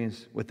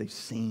experienced, what they've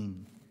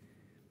seen.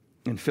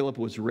 And Philip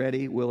was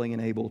ready, willing,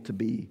 and able to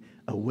be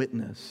a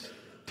witness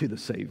to the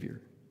Savior.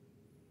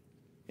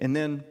 And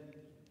then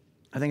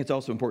I think it's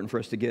also important for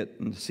us to get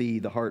and see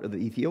the heart of the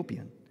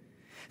Ethiopian.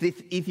 The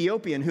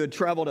Ethiopian who had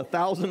traveled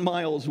 1,000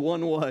 miles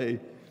one way.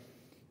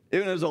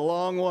 It was a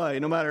long way,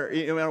 no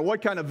matter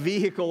what kind of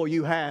vehicle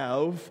you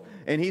have,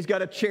 and he's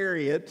got a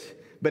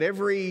chariot. but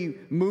every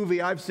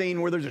movie I've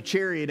seen where there's a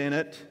chariot in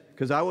it,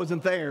 because I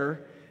wasn't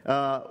there,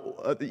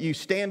 you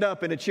stand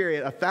up in a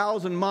chariot.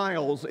 1,000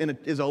 miles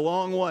is a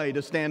long way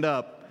to stand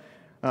up.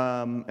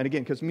 And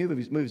again, because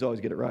movies always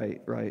get it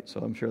right? So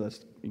I'm sure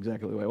that's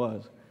exactly the way it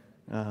was.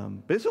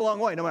 But it's a long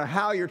way, no matter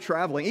how you're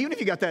traveling. Even if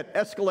you got that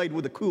Escalade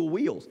with the cool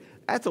wheels,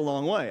 that's a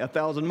long way,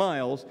 1,000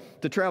 miles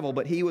to travel.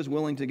 But he was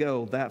willing to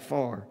go that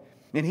far.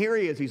 And here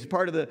he is. He's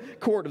part of the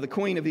court of the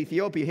Queen of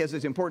Ethiopia. He has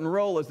this important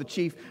role as the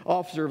chief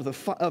officer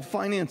of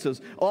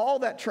finances. All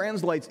that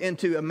translates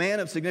into a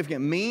man of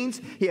significant means.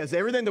 He has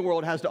everything the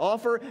world has to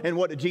offer. And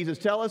what did Jesus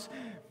tell us?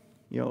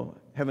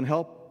 Heaven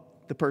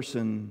help the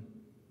person.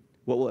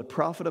 What will it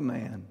profit a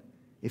man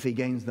if he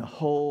gains the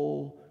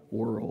whole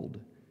world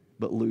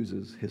but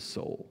loses his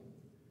soul?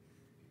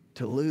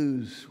 To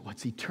lose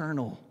what's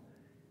eternal.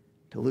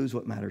 To lose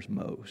what matters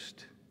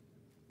most.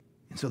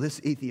 And so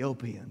this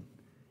Ethiopian,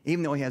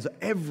 even though he has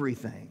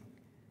everything,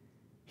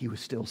 he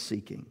was still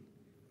seeking.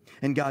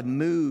 And God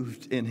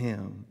moved in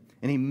him.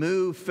 And he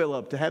moved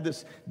Philip to have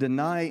this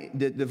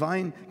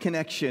divine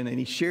connection. And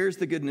he shares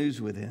the good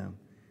news with him.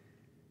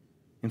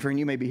 And friend,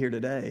 you may be here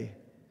today.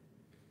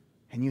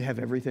 And you have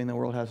everything the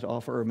world has to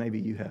offer. Or maybe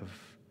you have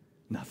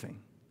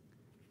nothing.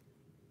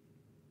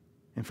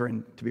 And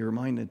friend, to be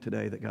reminded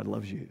today that God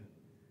loves you.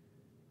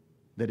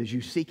 That as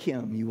you seek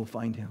him, you will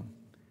find him.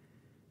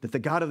 That the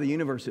God of the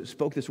universe that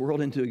spoke this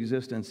world into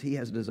existence, he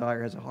has a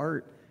desire, has a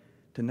heart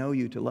to know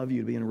you, to love you,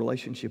 to be in a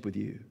relationship with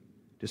you,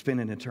 to spend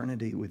an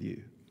eternity with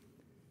you.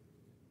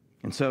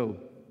 And so,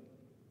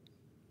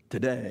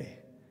 today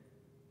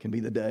can be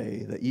the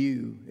day that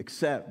you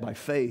accept by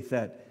faith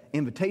that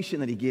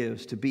invitation that he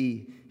gives to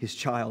be his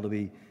child, to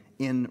be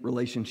in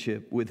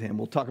relationship with him.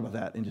 We'll talk about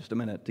that in just a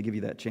minute to give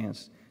you that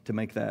chance to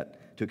make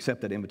that, to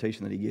accept that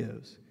invitation that he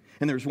gives.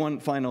 And there's one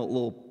final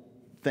little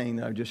thing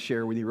that I'll just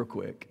share with you real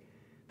quick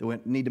that we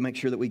need to make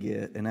sure that we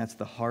get, and that's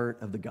the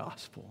heart of the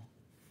gospel.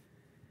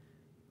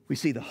 We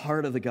see the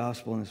heart of the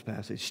gospel in this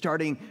passage.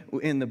 Starting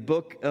in the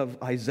book of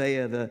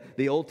Isaiah,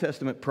 the Old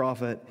Testament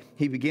prophet,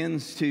 he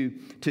begins to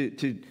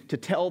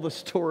tell the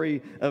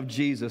story of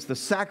Jesus, the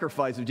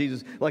sacrifice of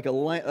Jesus, like a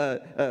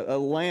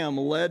lamb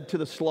led to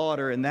the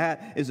slaughter, and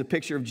that is a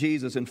picture of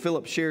Jesus, and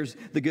Philip shares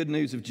the good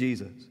news of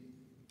Jesus.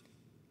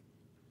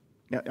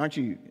 Now,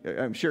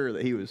 I'm sure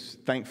that he was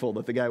thankful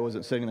that the guy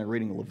wasn't sitting there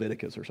reading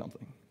Leviticus or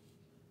something.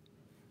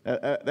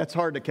 That's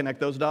hard to connect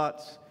those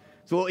dots.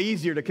 It's a little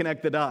easier to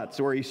connect the dots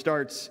where he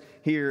starts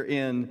here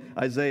in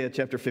Isaiah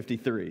chapter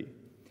 53.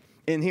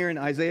 And here in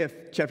Isaiah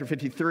chapter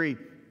 53,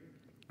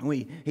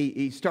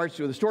 he starts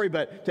with a story,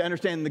 but to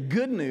understand the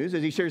good news,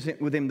 as he shares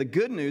with him the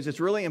good news, it's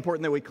really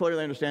important that we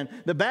clearly understand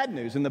the bad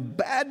news. And the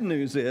bad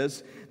news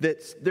is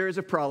that there is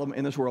a problem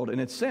in this world,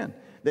 and it's sin.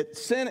 That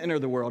sin entered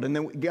the world. And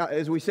then, God,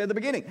 as we said at the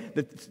beginning,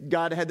 that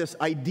God had this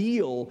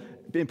ideal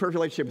in perfect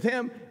relationship with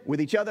him,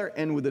 with each other,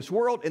 and with this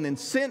world. And then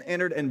sin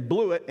entered and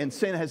blew it. And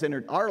sin has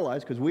entered our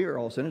lives because we are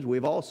all sinners.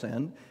 We've all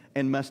sinned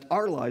and messed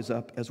our lives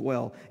up as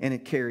well. And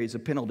it carries a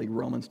penalty.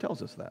 Romans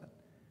tells us that.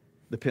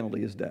 The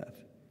penalty is death.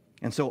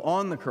 And so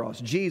on the cross,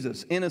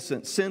 Jesus,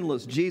 innocent,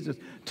 sinless Jesus,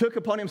 took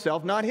upon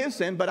himself, not his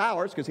sin, but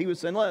ours, because he was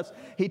sinless.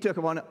 He took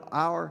upon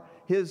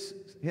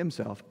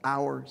himself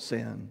our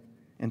sin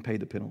and paid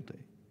the penalty.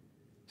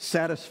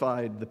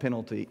 Satisfied the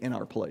penalty in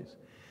our place.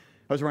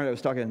 I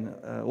was talking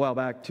a while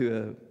back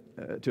to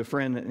a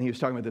friend, and he was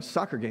talking about this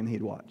soccer game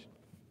he'd watched.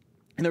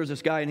 And there was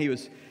this guy, and he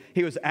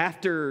was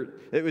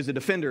after, it was a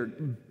defender,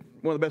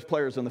 one of the best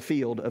players on the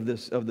field of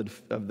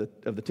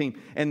the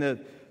team. And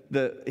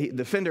the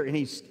defender, and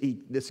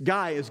this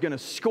guy is going to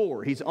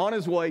score. He's on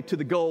his way to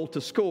the goal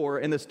to score,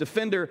 and this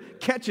defender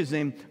catches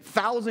him,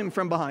 fouls him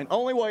from behind.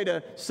 Only way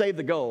to save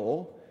the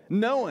goal,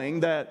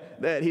 knowing that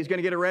he's going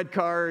to get a red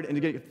card and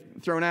to get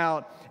thrown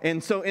out.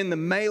 And so in the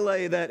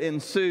melee that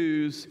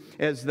ensues,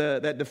 as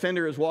that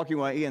defender is walking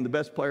away, Ian, the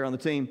best player on the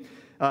team,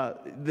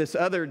 this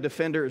other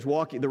defender is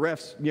walking, the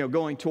ref's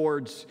going to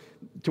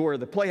where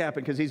the play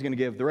happened because he's going to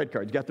give the red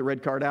card. He's got the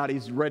red card out.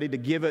 He's ready to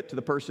give it to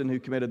the person who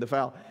committed the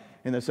foul.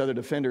 And this other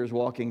defender is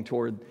walking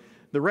toward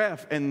the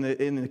ref. And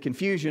in the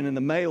confusion, in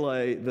the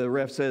melee, the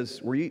ref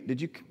says, were you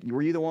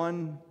the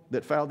one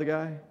that fouled the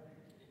guy?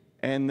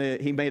 And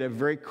he made a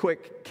very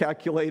quick,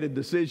 calculated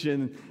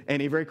decision,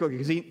 and he very quickly,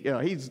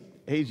 because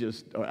he's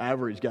just an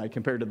average guy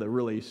compared to the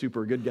really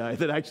super good guy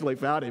that actually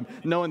fouled him,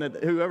 knowing that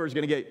they're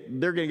going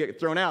to get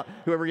thrown out.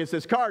 Whoever gets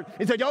this card,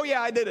 he said, "Oh yeah,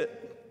 I did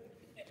it,"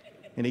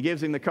 and he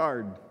gives him the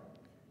card,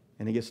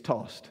 and he gets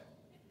tossed,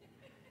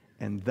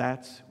 and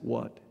that's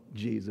what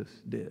Jesus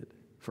did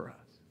for us.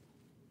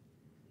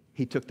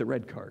 He took the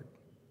red card.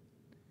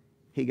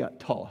 He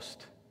got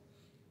tossed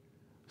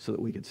so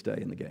that we could stay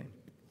in the game.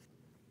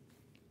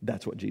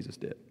 That's what Jesus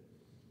did.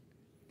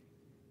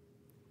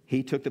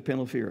 He took the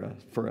penalty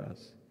for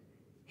us.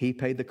 He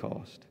paid the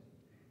cost.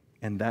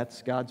 And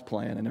that's God's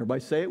plan. And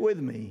everybody say it with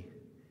me.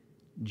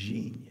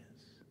 Genius.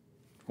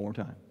 One more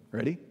time.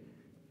 Ready?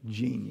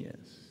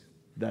 Genius.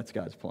 That's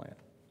God's plan.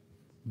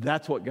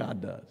 That's what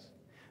God does.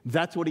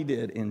 That's what he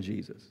did in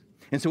Jesus.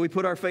 And so we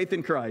put our faith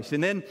in Christ.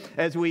 And then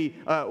as we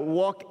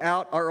walk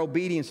out our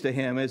obedience to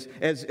Him,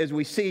 as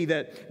we see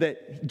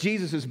that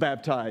Jesus is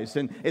baptized,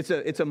 and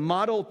it's a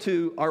model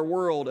to our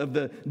world of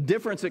the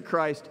difference that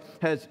Christ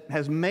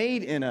has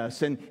made in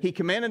us. And He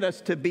commanded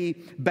us to be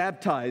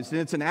baptized.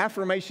 And it's an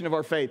affirmation of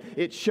our faith.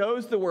 It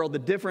shows the world the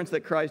difference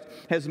that Christ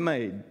has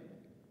made.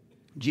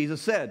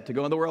 Jesus said to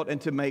go in the world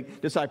and to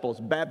make disciples,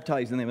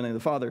 baptizing them in the name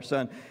of the Father,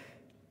 Son,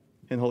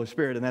 and the Holy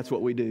Spirit, and that's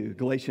what we do.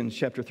 Galatians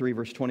chapter 3,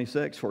 verse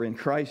 26, for in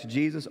Christ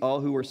Jesus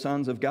all who were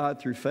sons of God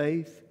through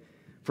faith,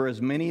 for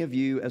as many of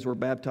you as were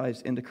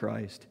baptized into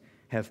Christ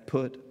have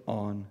put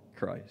on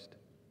Christ.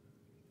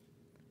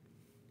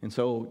 And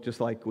so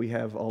just like we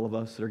have all of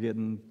us that are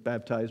getting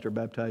baptized or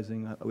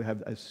baptizing, we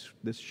have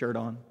this shirt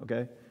on,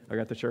 okay? I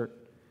got the shirt.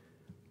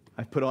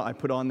 I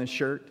put on this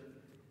shirt.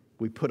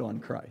 We put on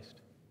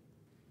Christ.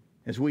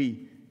 As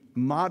we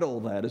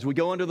model that, as we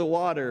go under the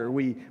water,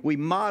 we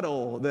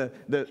model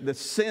the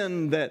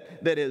sin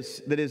that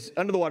is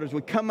under the water. As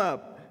we come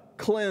up,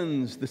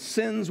 cleansed, the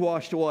sins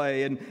washed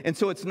away. And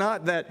so it's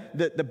not that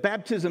the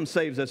baptism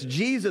saves us.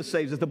 Jesus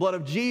saves us. The blood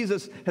of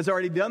Jesus has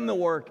already done the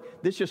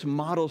work. This just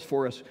models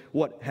for us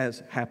what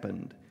has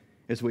happened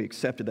as we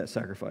accepted that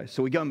sacrifice.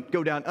 So we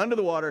go down under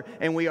the water,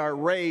 and we are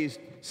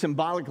raised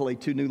symbolically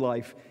to new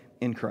life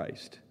in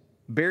Christ.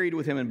 Buried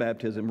with Him in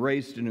baptism,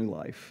 raised to new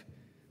life.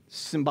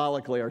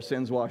 Symbolically, our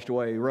sins washed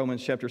away.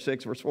 Romans chapter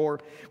 6, verse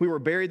 4. We were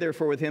buried,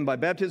 therefore, with Him by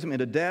baptism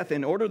into death,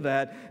 in order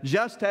that,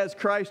 just as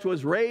Christ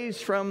was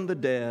raised from the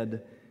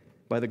dead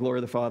by the glory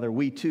of the Father,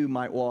 we too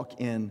might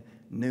walk in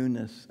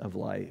newness of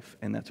life.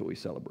 And that's what we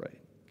celebrate.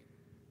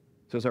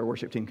 So as our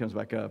worship team comes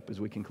back up,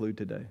 as we conclude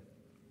today,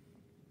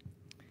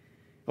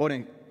 I want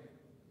to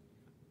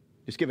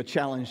just give a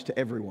challenge to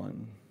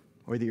everyone.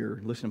 Whether you're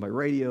listening by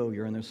radio,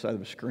 you're on this side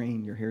of a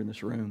screen, you're here in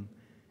this room.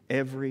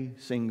 Every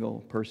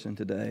single person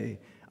today,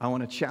 I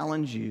want to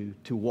challenge you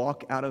to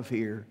walk out of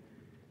here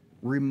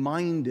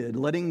reminded,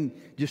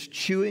 just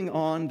chewing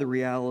on the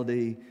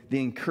reality, the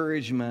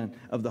encouragement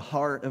of the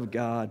heart of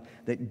God,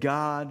 that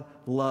God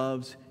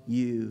loves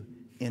you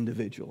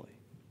individually.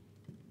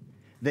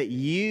 That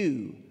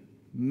you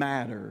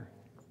matter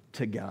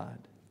to God.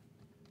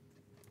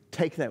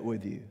 Take that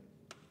with you.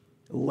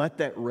 Let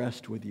that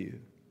rest with you.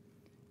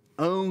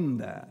 Own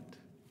that,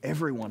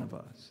 every one of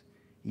us.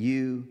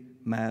 You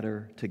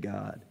matter to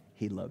God.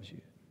 He loves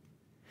you.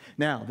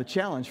 Now, the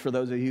challenge for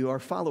those of you who are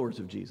followers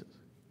of Jesus,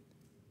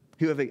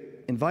 who have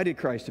invited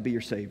Christ to be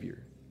your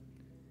Savior.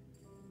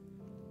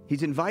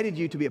 He's invited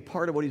you to be a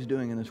part of what He's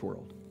doing in this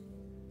world,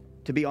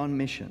 to be on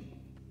mission,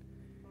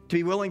 to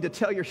be willing to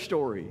tell your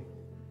story,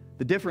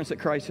 the difference that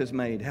Christ has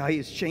made, how He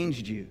has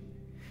changed you,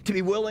 to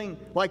be willing,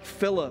 like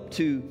Philip,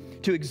 to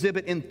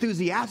exhibit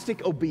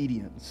enthusiastic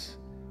obedience,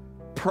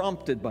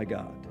 prompted by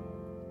God,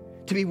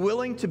 to be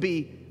willing to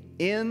be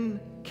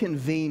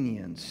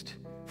inconvenienced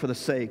for the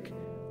sake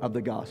of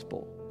the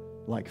gospel,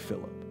 like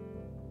Philip.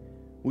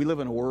 We live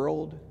in a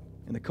world,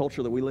 in the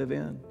culture that we live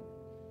in,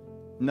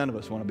 none of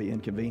us want to be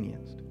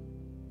inconvenienced.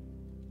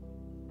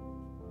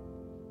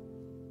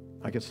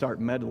 I could start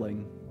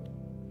meddling,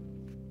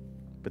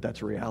 but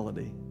that's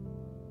reality.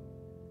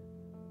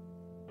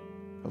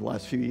 Over the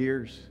last few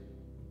years,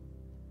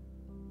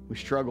 we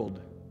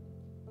struggled.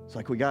 It's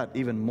like we got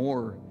even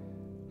more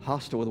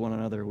hostile with one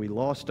another. We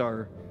lost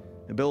our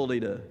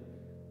ability to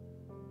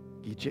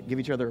give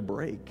each other a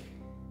break.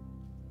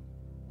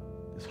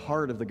 This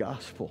heart of the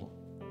gospel.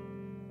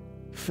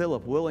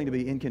 Philip, willing to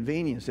be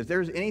inconvenienced. If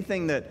there's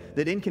anything that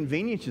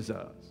inconveniences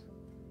us,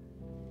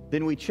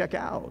 then we check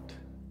out.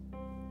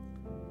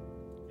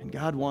 And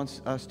God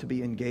wants us to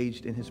be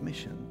engaged in His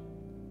mission.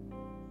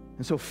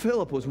 And so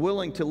Philip was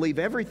willing to leave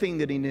everything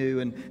that he knew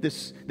and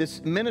this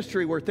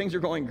ministry where things are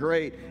going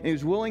great, and he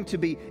was willing to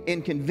be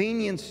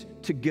inconvenienced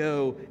to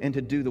go and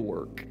to do the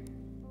work.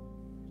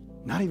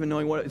 Not even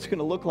knowing what it's going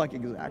to look like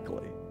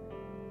exactly.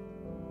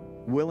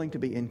 Willing to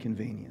be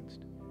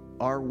inconvenienced.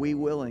 Are we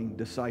willing,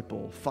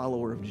 disciple,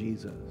 follower of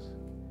Jesus,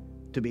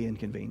 to be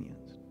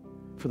inconvenienced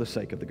for the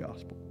sake of the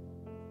gospel?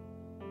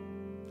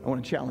 I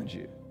want to challenge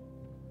you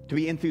to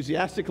be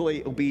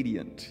enthusiastically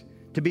obedient,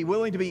 to be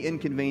willing to be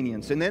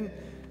inconvenienced. And then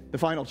the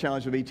final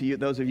challenge would be to you,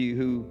 those of you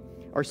who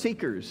are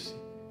seekers.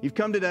 You've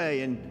come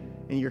today and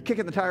you're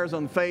kicking the tires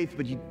on faith,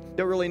 but you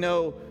don't really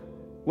know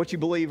what you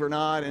believe or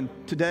not. And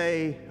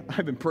today,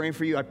 I've been praying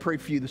for you. I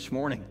prayed for you this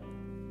morning.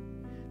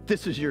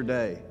 This is your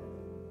day.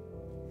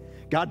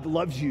 God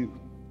loves you.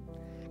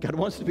 God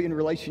wants to be in a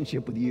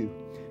relationship with you.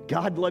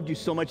 God loved you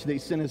so much that He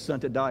sent His Son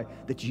to die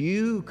that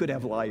you could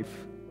have life.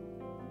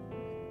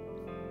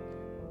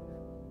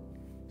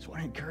 So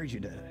I encourage you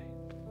today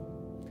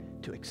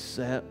to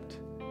accept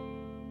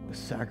the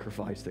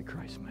sacrifice that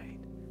Christ made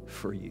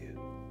for you.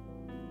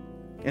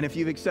 And if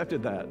you've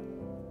accepted that,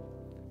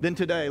 then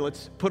today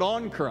let's put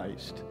on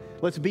Christ.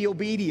 Let's be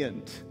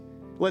obedient.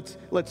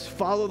 Let's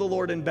follow the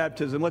Lord in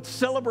baptism. Let's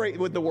celebrate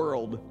with the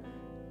world.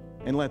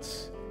 And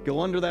let's go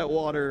under that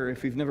water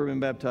if you've never been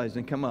baptized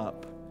and come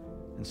up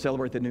and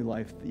celebrate the new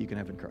life that you can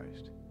have in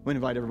Christ. We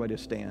invite everybody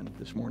to stand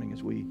this morning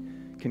as we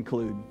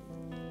conclude.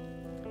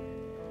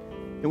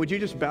 And would you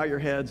just bow your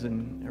heads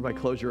and everybody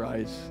close your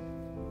eyes?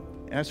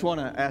 And I just want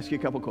to ask you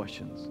a couple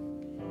questions.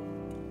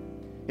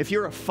 If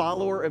you're a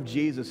follower of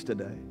Jesus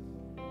today,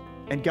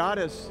 and God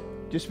has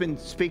just been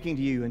speaking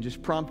to you and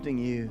just prompting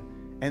you,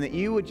 and that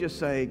you would just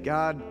say,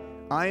 God,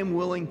 I am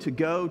willing to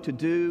go to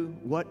do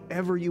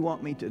whatever you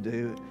want me to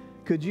do.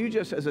 Could you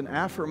just, as an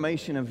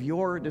affirmation of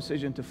your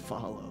decision to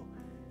follow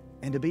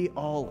and to be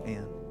all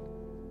in?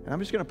 And I'm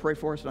just going to pray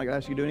for us, and I'm not going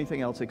to ask you to do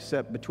anything else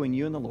except between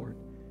you and the Lord.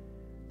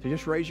 So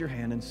just raise your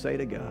hand and say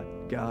to God,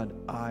 God,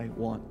 I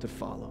want to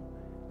follow.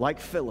 Like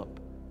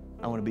Philip,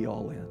 I want to be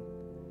all in.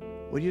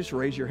 Would you just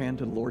raise your hand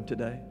to the Lord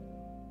today,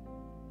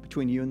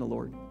 between you and the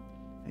Lord,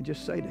 and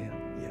just say to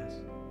him, yes,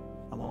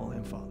 I'm all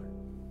in, Father.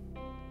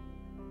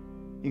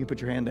 You can put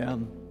your hand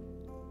down.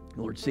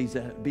 The Lord sees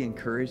that. Be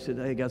encouraged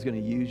today. God's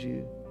going to use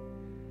you.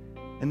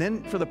 And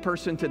then for the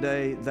person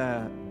today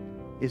that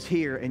is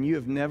here and you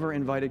have never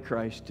invited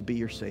Christ to be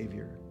your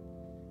Savior,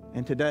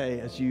 and today,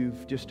 as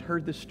you've just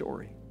heard this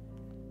story,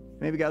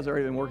 maybe God's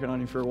already been working on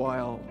you for a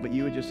while, but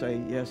you would just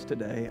say, yes,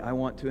 today, I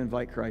want to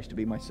invite Christ to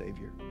be my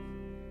Savior.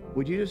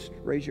 Would you just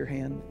raise your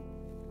hand?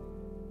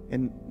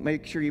 And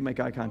make sure you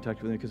make eye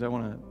contact with me, because I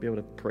want to be able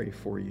to pray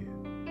for you.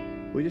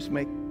 Will you just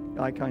make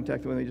eye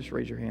contact with me? Just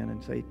raise your hand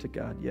and say to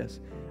God, yes,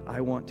 I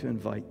want to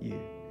invite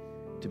you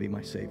to be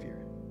my Savior.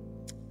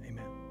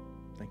 Amen.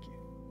 Thank you.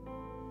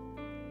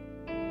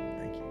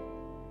 Thank you.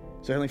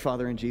 So, Heavenly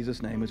Father, in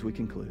Jesus' name, as we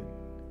conclude,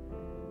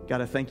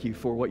 God, I thank you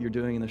for what you're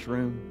doing in this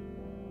room,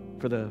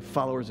 for the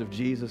followers of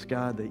Jesus,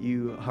 God, that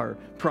you are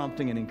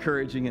prompting and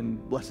encouraging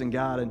and blessing,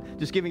 God, and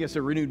just giving us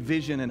a renewed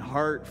vision and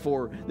heart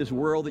for this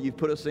world that you've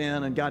put us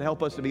in. And God,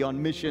 help us to be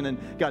on mission, and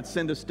God,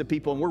 send us to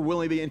people, and we're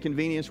willing to be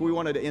inconvenienced. We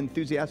wanted to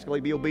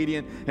enthusiastically be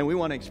obedient, and we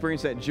want to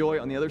experience that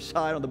joy on the other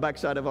side, on the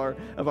backside of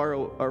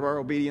our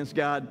obedience,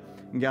 God.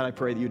 And God, I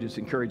pray that you just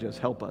encourage us,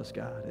 help us,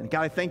 God. And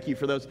God, I thank you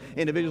for those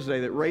individuals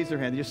today that raised their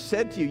hand, that just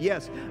said to you,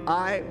 yes,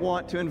 I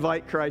want to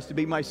invite Christ to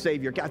be my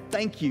Savior. God,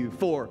 thank you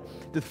for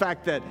the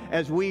fact that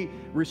as we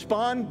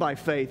respond by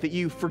faith, that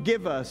you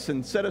forgive us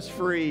and set us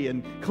free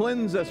and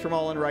cleanse us from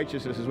all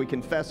unrighteousness as we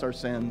confess our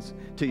sins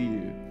to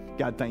you.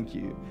 God, thank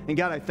you. And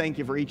God, I thank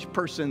you for each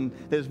person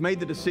that has made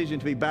the decision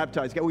to be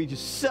baptized. God, we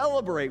just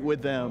celebrate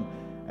with them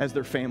as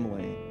their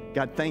family.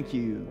 God, thank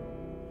you.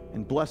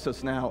 And bless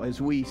us now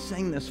as we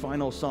sing this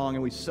final song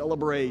and we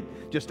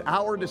celebrate just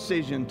our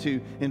decision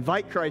to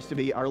invite Christ to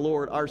be our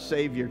Lord, our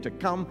Savior, to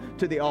come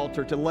to the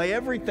altar, to lay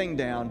everything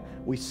down.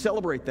 We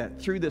celebrate that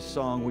through this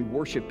song. We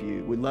worship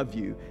you. We love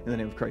you. In the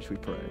name of Christ we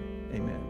pray. Amen.